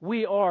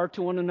we are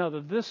to one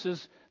another. This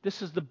is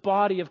the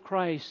body of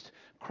Christ.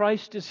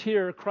 Christ is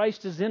here.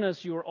 Christ is in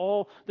us. You are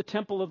all the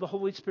temple of the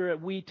Holy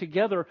Spirit. We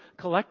together,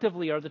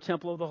 collectively, are the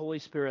temple of the Holy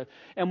Spirit.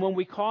 And when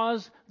we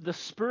cause the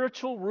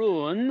spiritual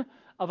ruin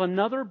of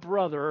another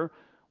brother,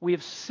 we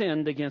have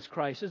sinned against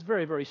Christ. It's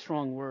very, very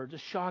strong words.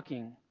 It's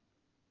shocking.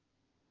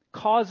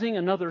 Causing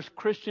another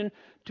Christian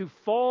to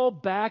fall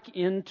back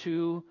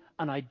into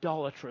an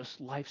idolatrous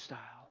lifestyle.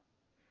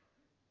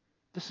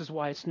 This is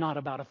why it's not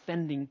about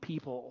offending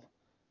people,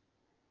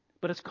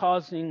 but it's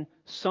causing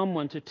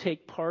someone to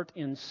take part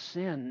in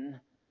sin.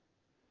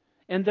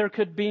 And there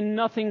could be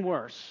nothing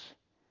worse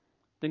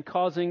than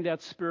causing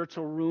that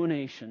spiritual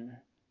ruination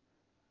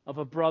of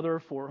a brother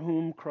for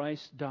whom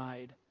Christ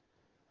died.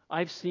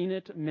 I've seen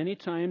it many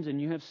times,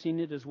 and you have seen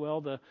it as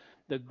well.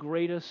 The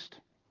greatest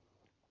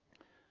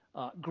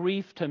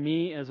grief to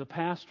me as a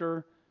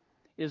pastor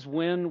is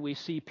when we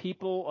see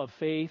people of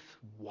faith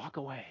walk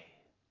away.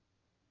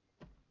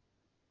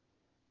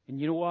 And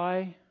you know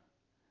why?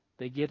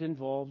 They get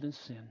involved in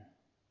sin.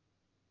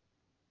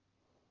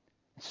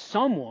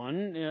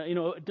 Someone,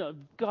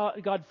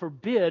 God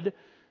forbid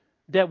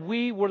that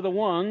we were the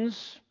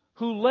ones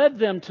who led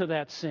them to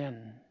that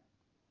sin.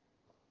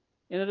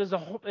 And it is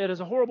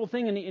a horrible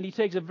thing, and he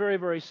takes it very,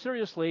 very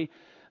seriously.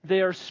 They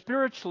are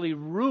spiritually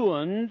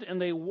ruined, and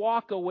they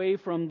walk away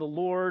from the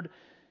Lord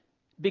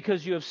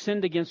because you have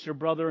sinned against your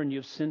brother and you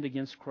have sinned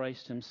against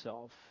Christ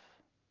himself.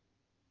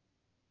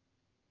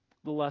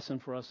 The lesson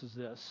for us is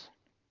this.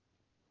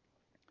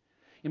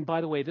 And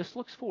by the way, this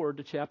looks forward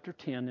to chapter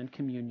 10 in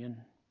communion.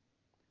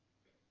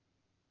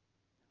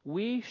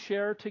 We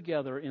share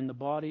together in the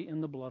body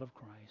and the blood of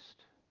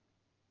Christ.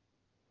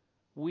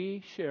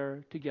 We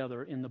share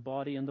together in the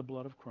body and the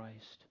blood of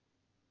Christ.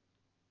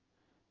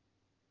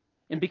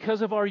 And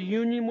because of our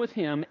union with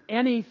Him,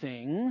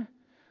 anything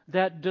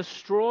that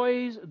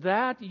destroys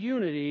that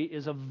unity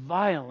is a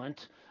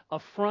violent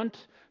affront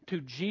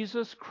to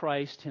Jesus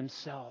Christ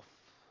Himself.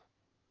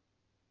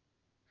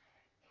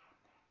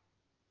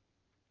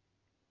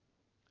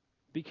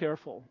 Be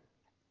careful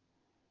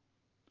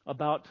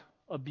about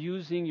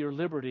abusing your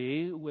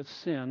liberty with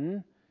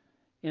sin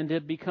and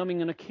it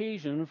becoming an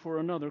occasion for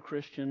another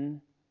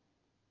Christian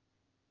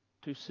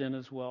to sin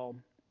as well.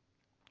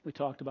 We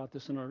talked about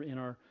this in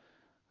our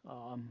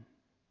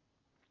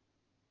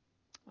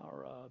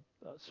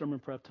sermon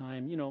prep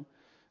time. You know,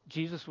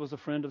 Jesus was a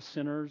friend of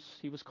sinners.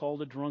 He was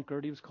called a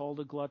drunkard. He was called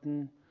a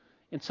glutton.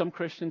 And some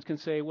Christians can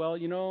say, well,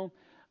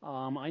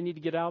 I need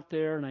to get out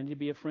there and I need to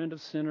be a friend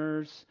of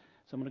sinners.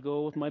 So I'm going to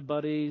go with my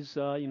buddies.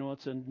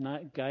 It's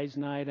a guy's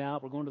night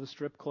out. We're going to the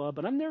strip club.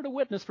 But I'm there to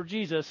witness for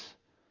Jesus.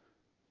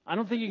 I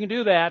don't think you can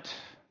do that.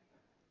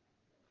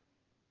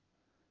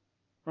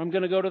 Or I'm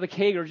going to go to the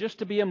Kager just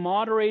to be a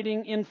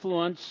moderating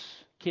influence,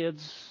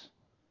 kids.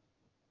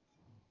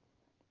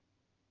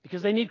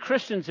 Because they need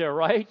Christians there,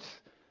 right?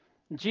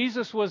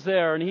 Jesus was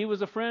there, and He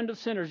was a friend of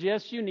sinners.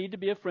 Yes, you need to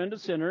be a friend of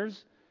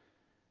sinners.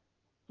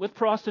 With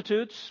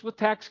prostitutes, with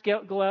tax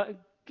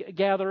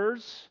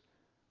gatherers,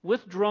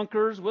 with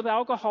drunkards, with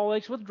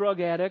alcoholics, with drug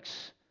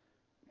addicts.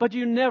 But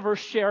you never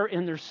share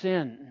in their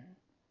sin.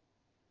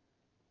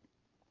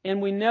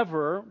 And we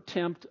never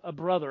tempt a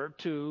brother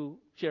to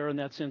share in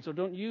that sin. So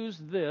don't use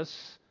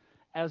this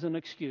as an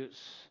excuse.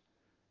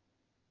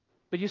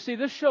 But you see,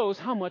 this shows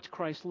how much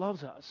Christ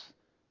loves us.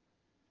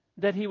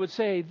 That He would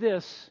say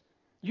this,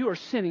 you are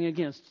sinning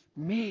against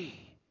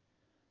me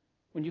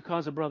when you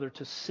cause a brother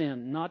to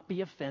sin, not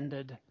be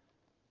offended,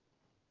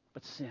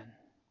 but sin.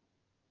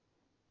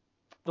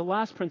 The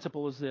last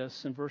principle is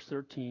this in verse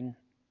 13.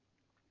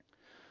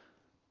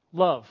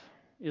 Love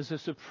is the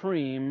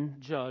supreme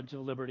judge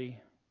of liberty.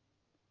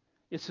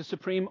 It's the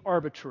supreme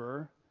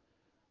arbiter.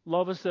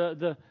 Love is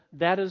the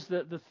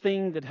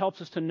thing that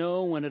helps us to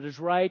know when it is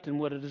right and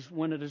when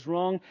it is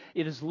wrong.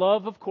 It is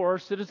love, of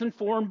course, that is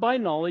informed by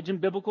knowledge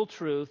and biblical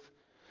truth.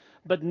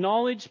 But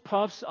knowledge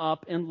puffs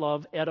up and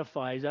love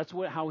edifies. That's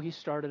how he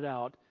started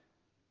out.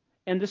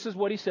 And this is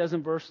what he says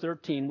in verse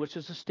 13, which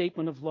is a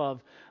statement of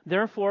love.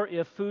 Therefore,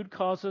 if food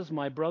causes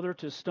my brother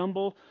to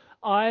stumble,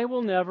 I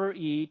will never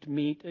eat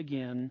meat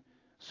again,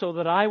 so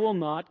that I will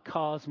not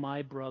cause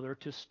my brother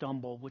to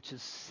stumble, which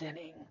is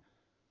sinning,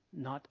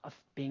 not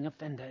being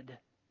offended.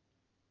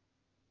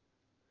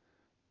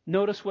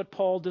 Notice what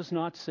Paul does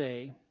not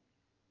say.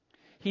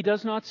 He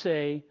does not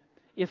say,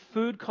 if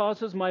food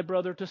causes my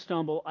brother to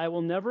stumble, I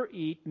will never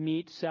eat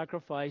meat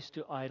sacrificed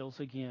to idols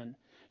again.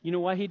 You know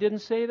why he didn't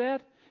say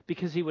that?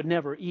 Because he would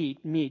never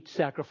eat meat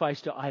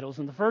sacrificed to idols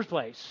in the first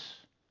place.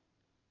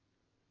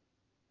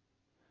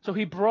 So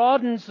he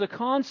broadens the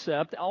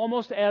concept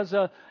almost as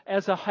a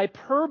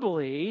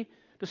hyperbole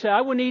to say,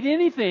 I wouldn't eat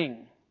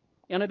anything.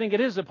 And I think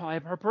it is a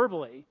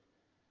hyperbole.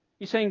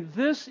 He's saying,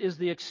 this is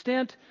the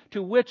extent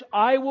to which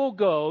I will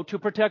go to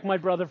protect my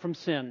brother from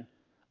sin.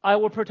 I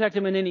will protect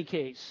him in any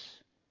case.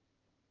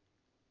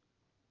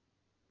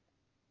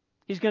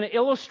 He's going to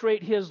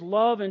illustrate his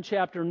love in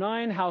chapter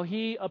 9, how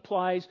he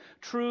applies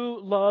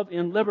true love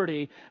in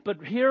liberty.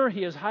 But here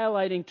he is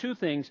highlighting two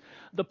things.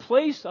 The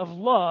place of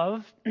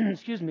love,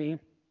 excuse me,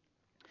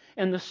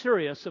 and the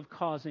serious of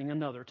causing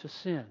another to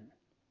sin.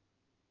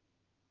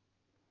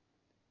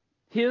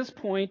 His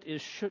point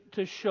is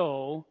to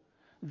show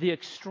the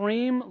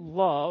extreme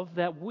love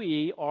that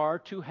we are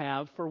to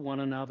have for one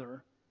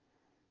another.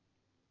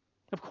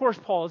 Of course,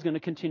 Paul is going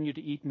to continue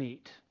to eat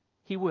meat.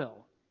 He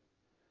will.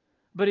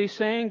 But he's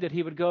saying that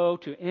he would go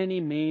to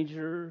any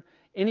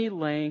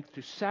length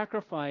to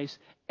sacrifice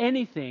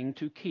anything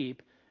to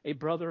keep a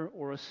brother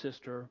or a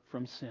sister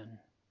from sin.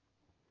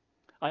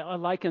 I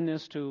liken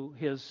this to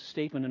his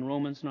statement in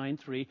Romans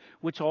 9:3,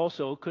 which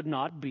also could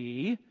not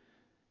be.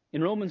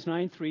 In Romans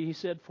 9:3, he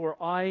said,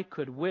 "For I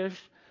could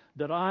wish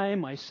that I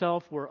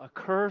myself were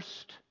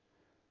accursed,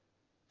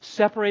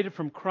 separated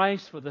from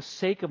Christ for the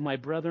sake of my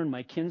brethren,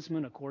 my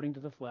kinsmen, according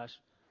to the flesh."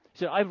 He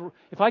said,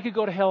 if I could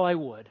go to hell, I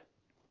would.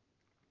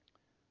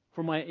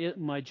 For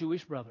my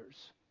Jewish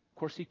brothers. Of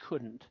course, he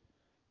couldn't.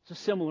 It's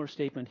a similar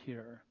statement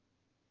here.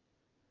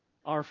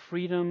 Our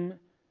freedom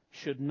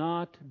should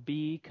not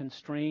be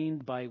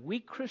constrained by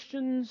weak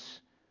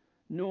Christians,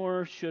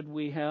 nor should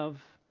we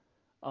have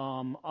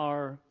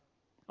our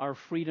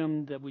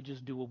freedom that we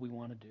just do what we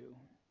want to do.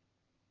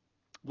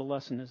 The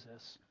lesson is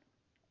this.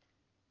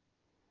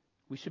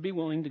 We should be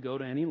willing to go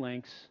to any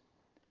lengths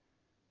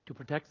to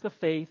protect the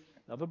faith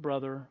of a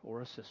brother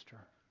or a sister.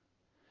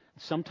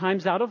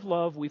 Sometimes out of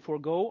love, we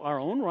forego our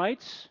own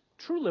rights,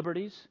 true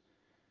liberties,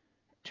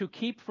 to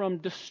keep from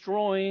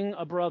destroying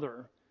a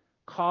brother,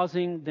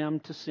 causing them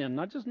to sin.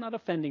 Not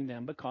offending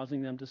them, but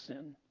causing them to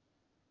sin.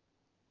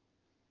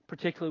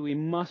 Particularly, we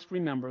must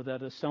remember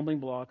that a stumbling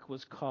block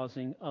was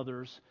causing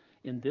others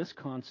in this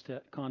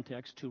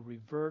context to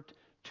revert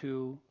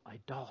to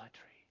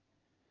idolatry.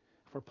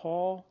 For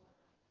Paul,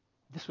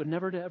 this would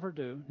never ever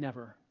do.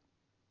 Never.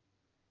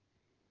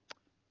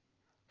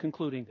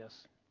 Concluding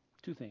this,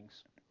 two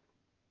things.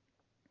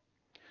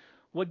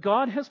 What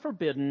God has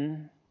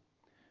forbidden,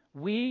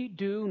 we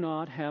do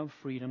not have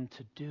freedom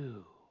to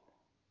do.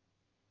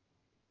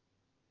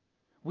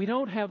 We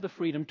don't have the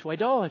freedom to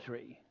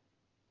idolatry.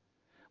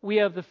 We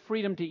have the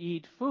freedom to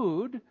eat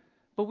food,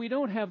 but we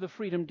don't have the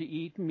freedom to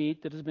eat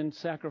meat that has been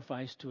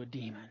sacrificed to a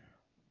demon.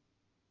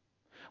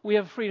 We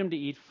have freedom to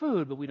eat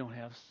food, but we don't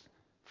have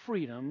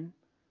freedom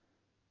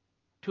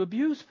to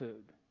abuse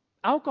food.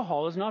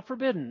 Alcohol is not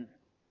forbidden,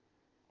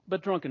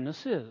 but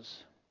drunkenness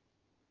is.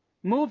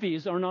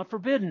 Movies are not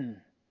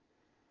forbidden,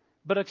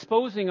 but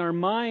exposing our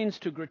minds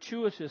to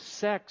gratuitous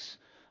sex,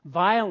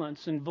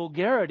 violence, and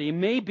vulgarity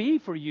may be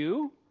for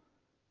you.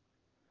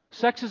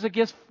 Sex is a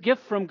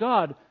gift from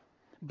God,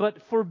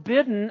 but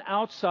forbidden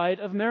outside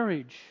of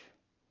marriage.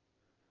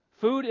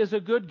 Food is a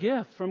good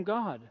gift from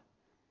God,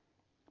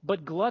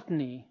 but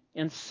gluttony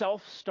and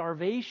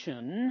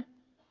self-starvation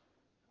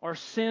are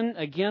sin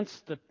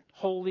against the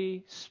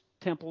holy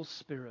temple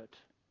spirit.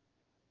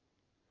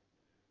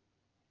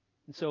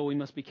 And so we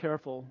must be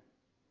careful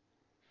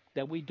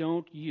that we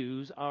don't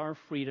use our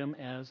freedom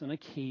as an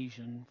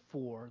occasion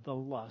for the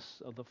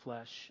lusts of the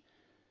flesh.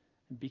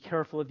 And be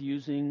careful of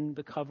using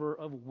the cover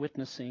of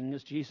witnessing,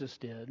 as Jesus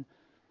did,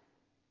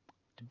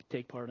 to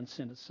take part in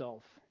sin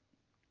itself.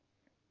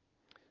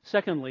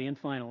 Secondly, and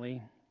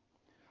finally,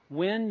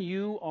 when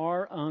you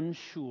are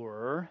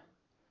unsure,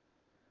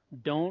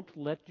 don't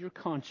let your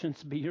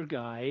conscience be your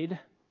guide.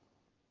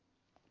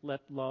 Let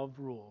love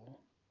rule.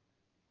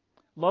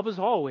 Love is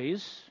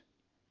always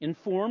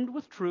informed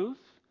with truth,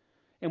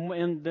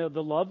 and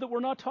the love that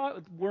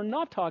we're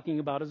not talking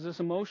about is this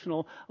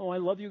emotional, oh, I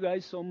love you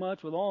guys so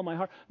much with all my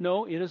heart.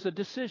 No, it is a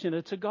decision.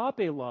 It's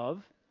agape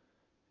love.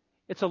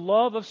 It's a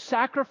love of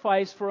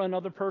sacrifice for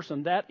another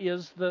person. That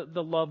is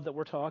the love that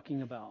we're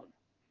talking about.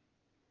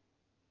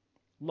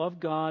 Love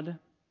God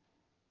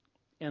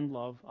and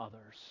love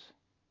others.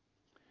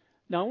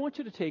 Now I want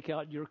you to take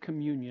out your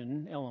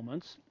communion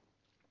elements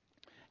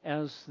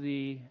as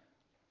the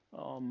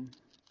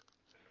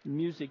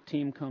music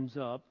team comes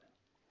up.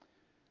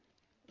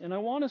 And I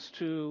want us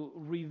to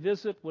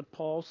revisit what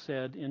Paul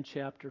said in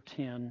chapter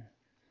 10.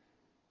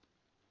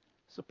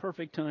 It's a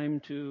perfect time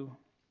to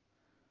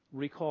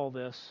recall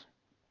this.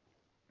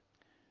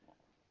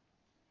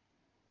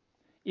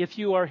 If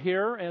you are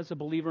here as a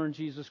believer in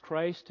Jesus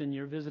Christ and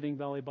you're visiting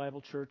Valley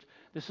Bible Church,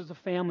 this is a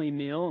family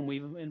meal and we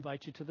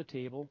invite you to the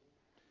table.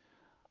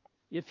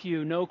 If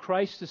you know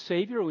Christ as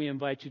Savior, we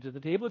invite you to the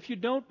table. If you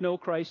don't know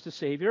Christ as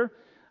Savior,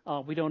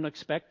 We don't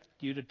expect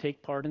you to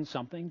take part in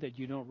something that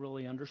you don't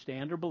really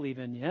understand or believe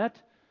in yet.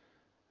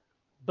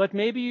 But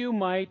maybe you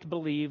might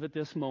believe at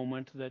this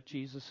moment that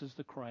Jesus is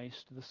the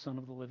Christ, the Son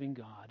of the living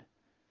God,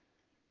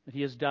 that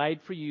He has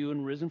died for you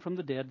and risen from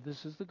the dead.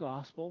 This is the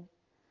gospel.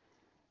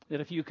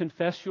 That if you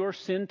confess your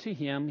sin to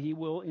Him, He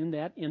will in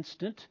that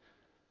instant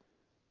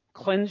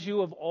cleanse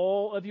you of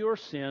all of your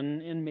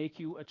sin and make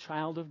you a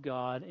child of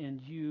God,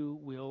 and you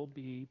will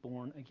be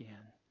born again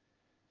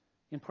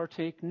and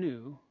partake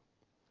new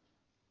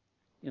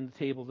in the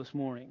table this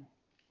morning.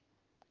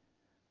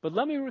 But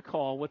let me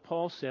recall what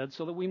Paul said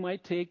so that we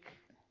might take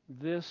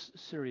this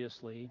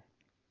seriously.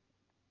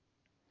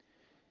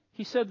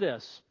 He said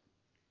this: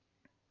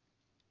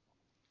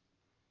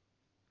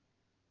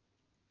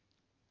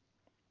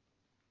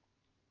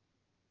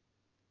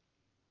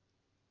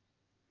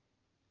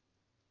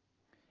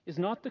 is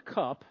not the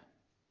cup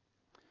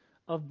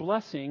of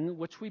blessing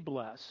which we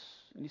bless,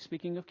 and he's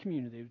speaking of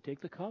community, they would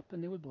take the cup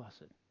and they would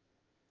bless it.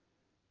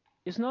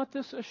 Is not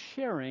this a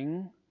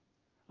sharing,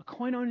 a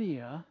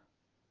koinonia,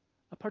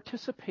 a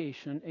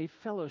participation, a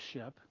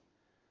fellowship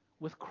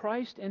with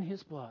Christ and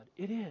His blood?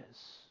 It is.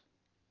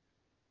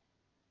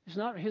 It's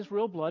not His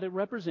real blood it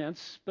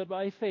represents, but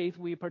by faith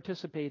we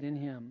participate in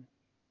Him.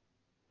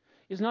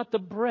 Is not the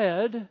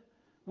bread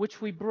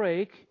which we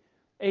break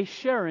a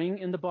sharing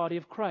in the body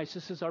of Christ?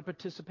 This is our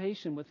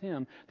participation with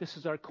Him. This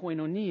is our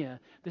koinonia.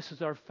 This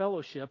is our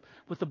fellowship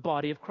with the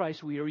body of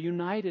Christ. We are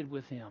united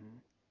with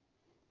Him.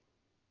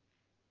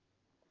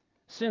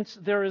 Since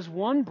there is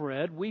one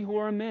bread, we who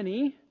are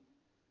many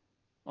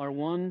are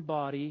one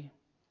body,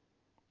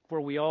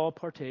 for we all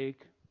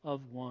partake of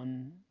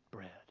one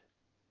bread.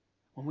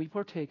 When we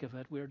partake of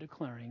it, we are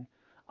declaring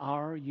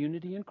our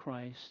unity in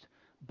Christ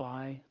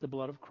by the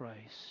blood of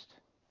Christ.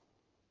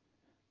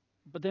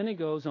 But then he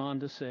goes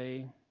on to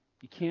say,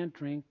 you can't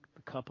drink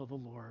the cup of the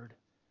Lord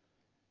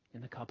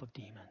in the cup of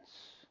demons.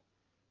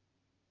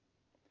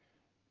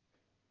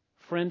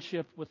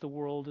 Friendship with the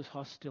world is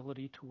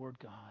hostility toward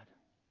God.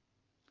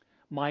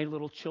 My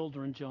little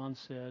children, John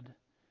said,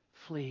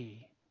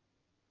 flee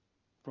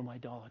from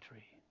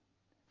idolatry.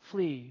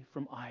 Flee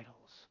from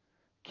idols.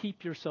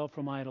 Keep yourself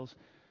from idols.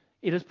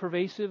 It is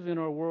pervasive in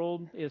our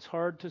world. It's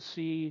hard to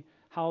see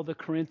how the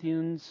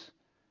Corinthians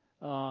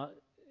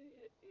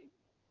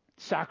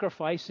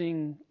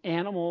sacrificing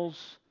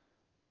animals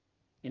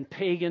in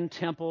pagan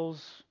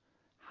temples,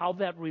 how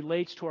that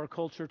relates to our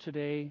culture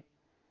today.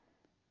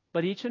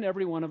 But each and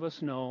every one of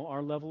us know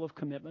our level of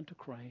commitment to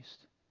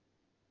Christ.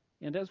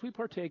 And as we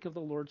partake of the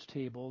Lord's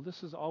table,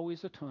 this is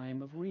always a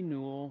time of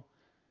renewal.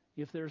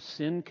 If there's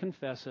sin,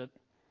 confess it.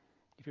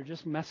 If you're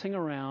just messing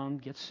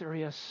around, get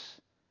serious.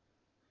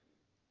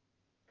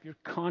 If your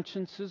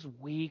conscience is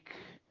weak,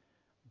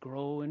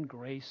 grow in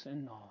grace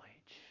and knowledge.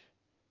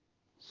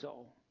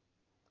 So,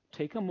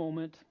 take a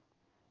moment,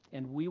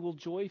 and we will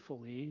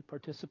joyfully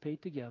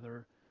participate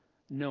together,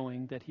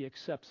 knowing that He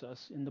accepts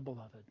us in the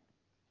Beloved.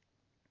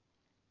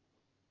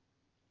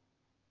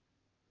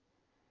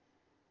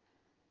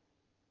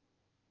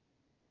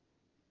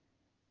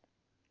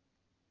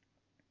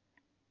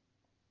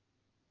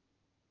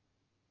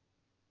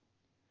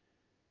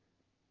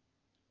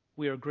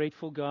 We are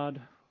grateful, God,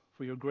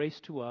 for your grace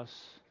to us,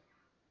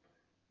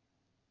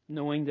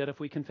 knowing that if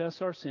we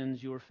confess our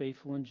sins, you are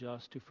faithful and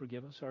just to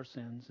forgive us our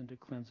sins and to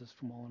cleanse us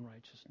from all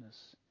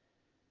unrighteousness.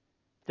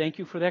 Thank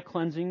you for that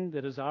cleansing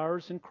that is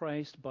ours in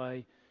Christ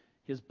by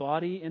His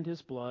body and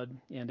His blood.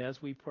 And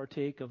as we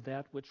partake of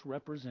that which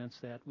represents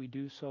that, we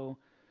do so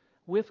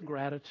with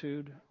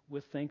gratitude,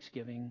 with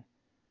thanksgiving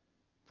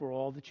for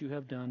all that you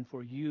have done,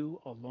 for you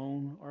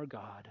alone are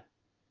God.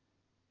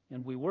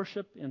 And we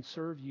worship and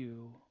serve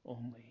you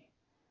only.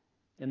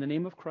 In the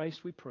name of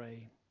Christ we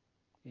pray.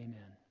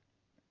 Amen.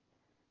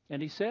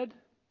 And he said,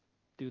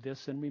 do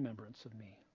this in remembrance of me.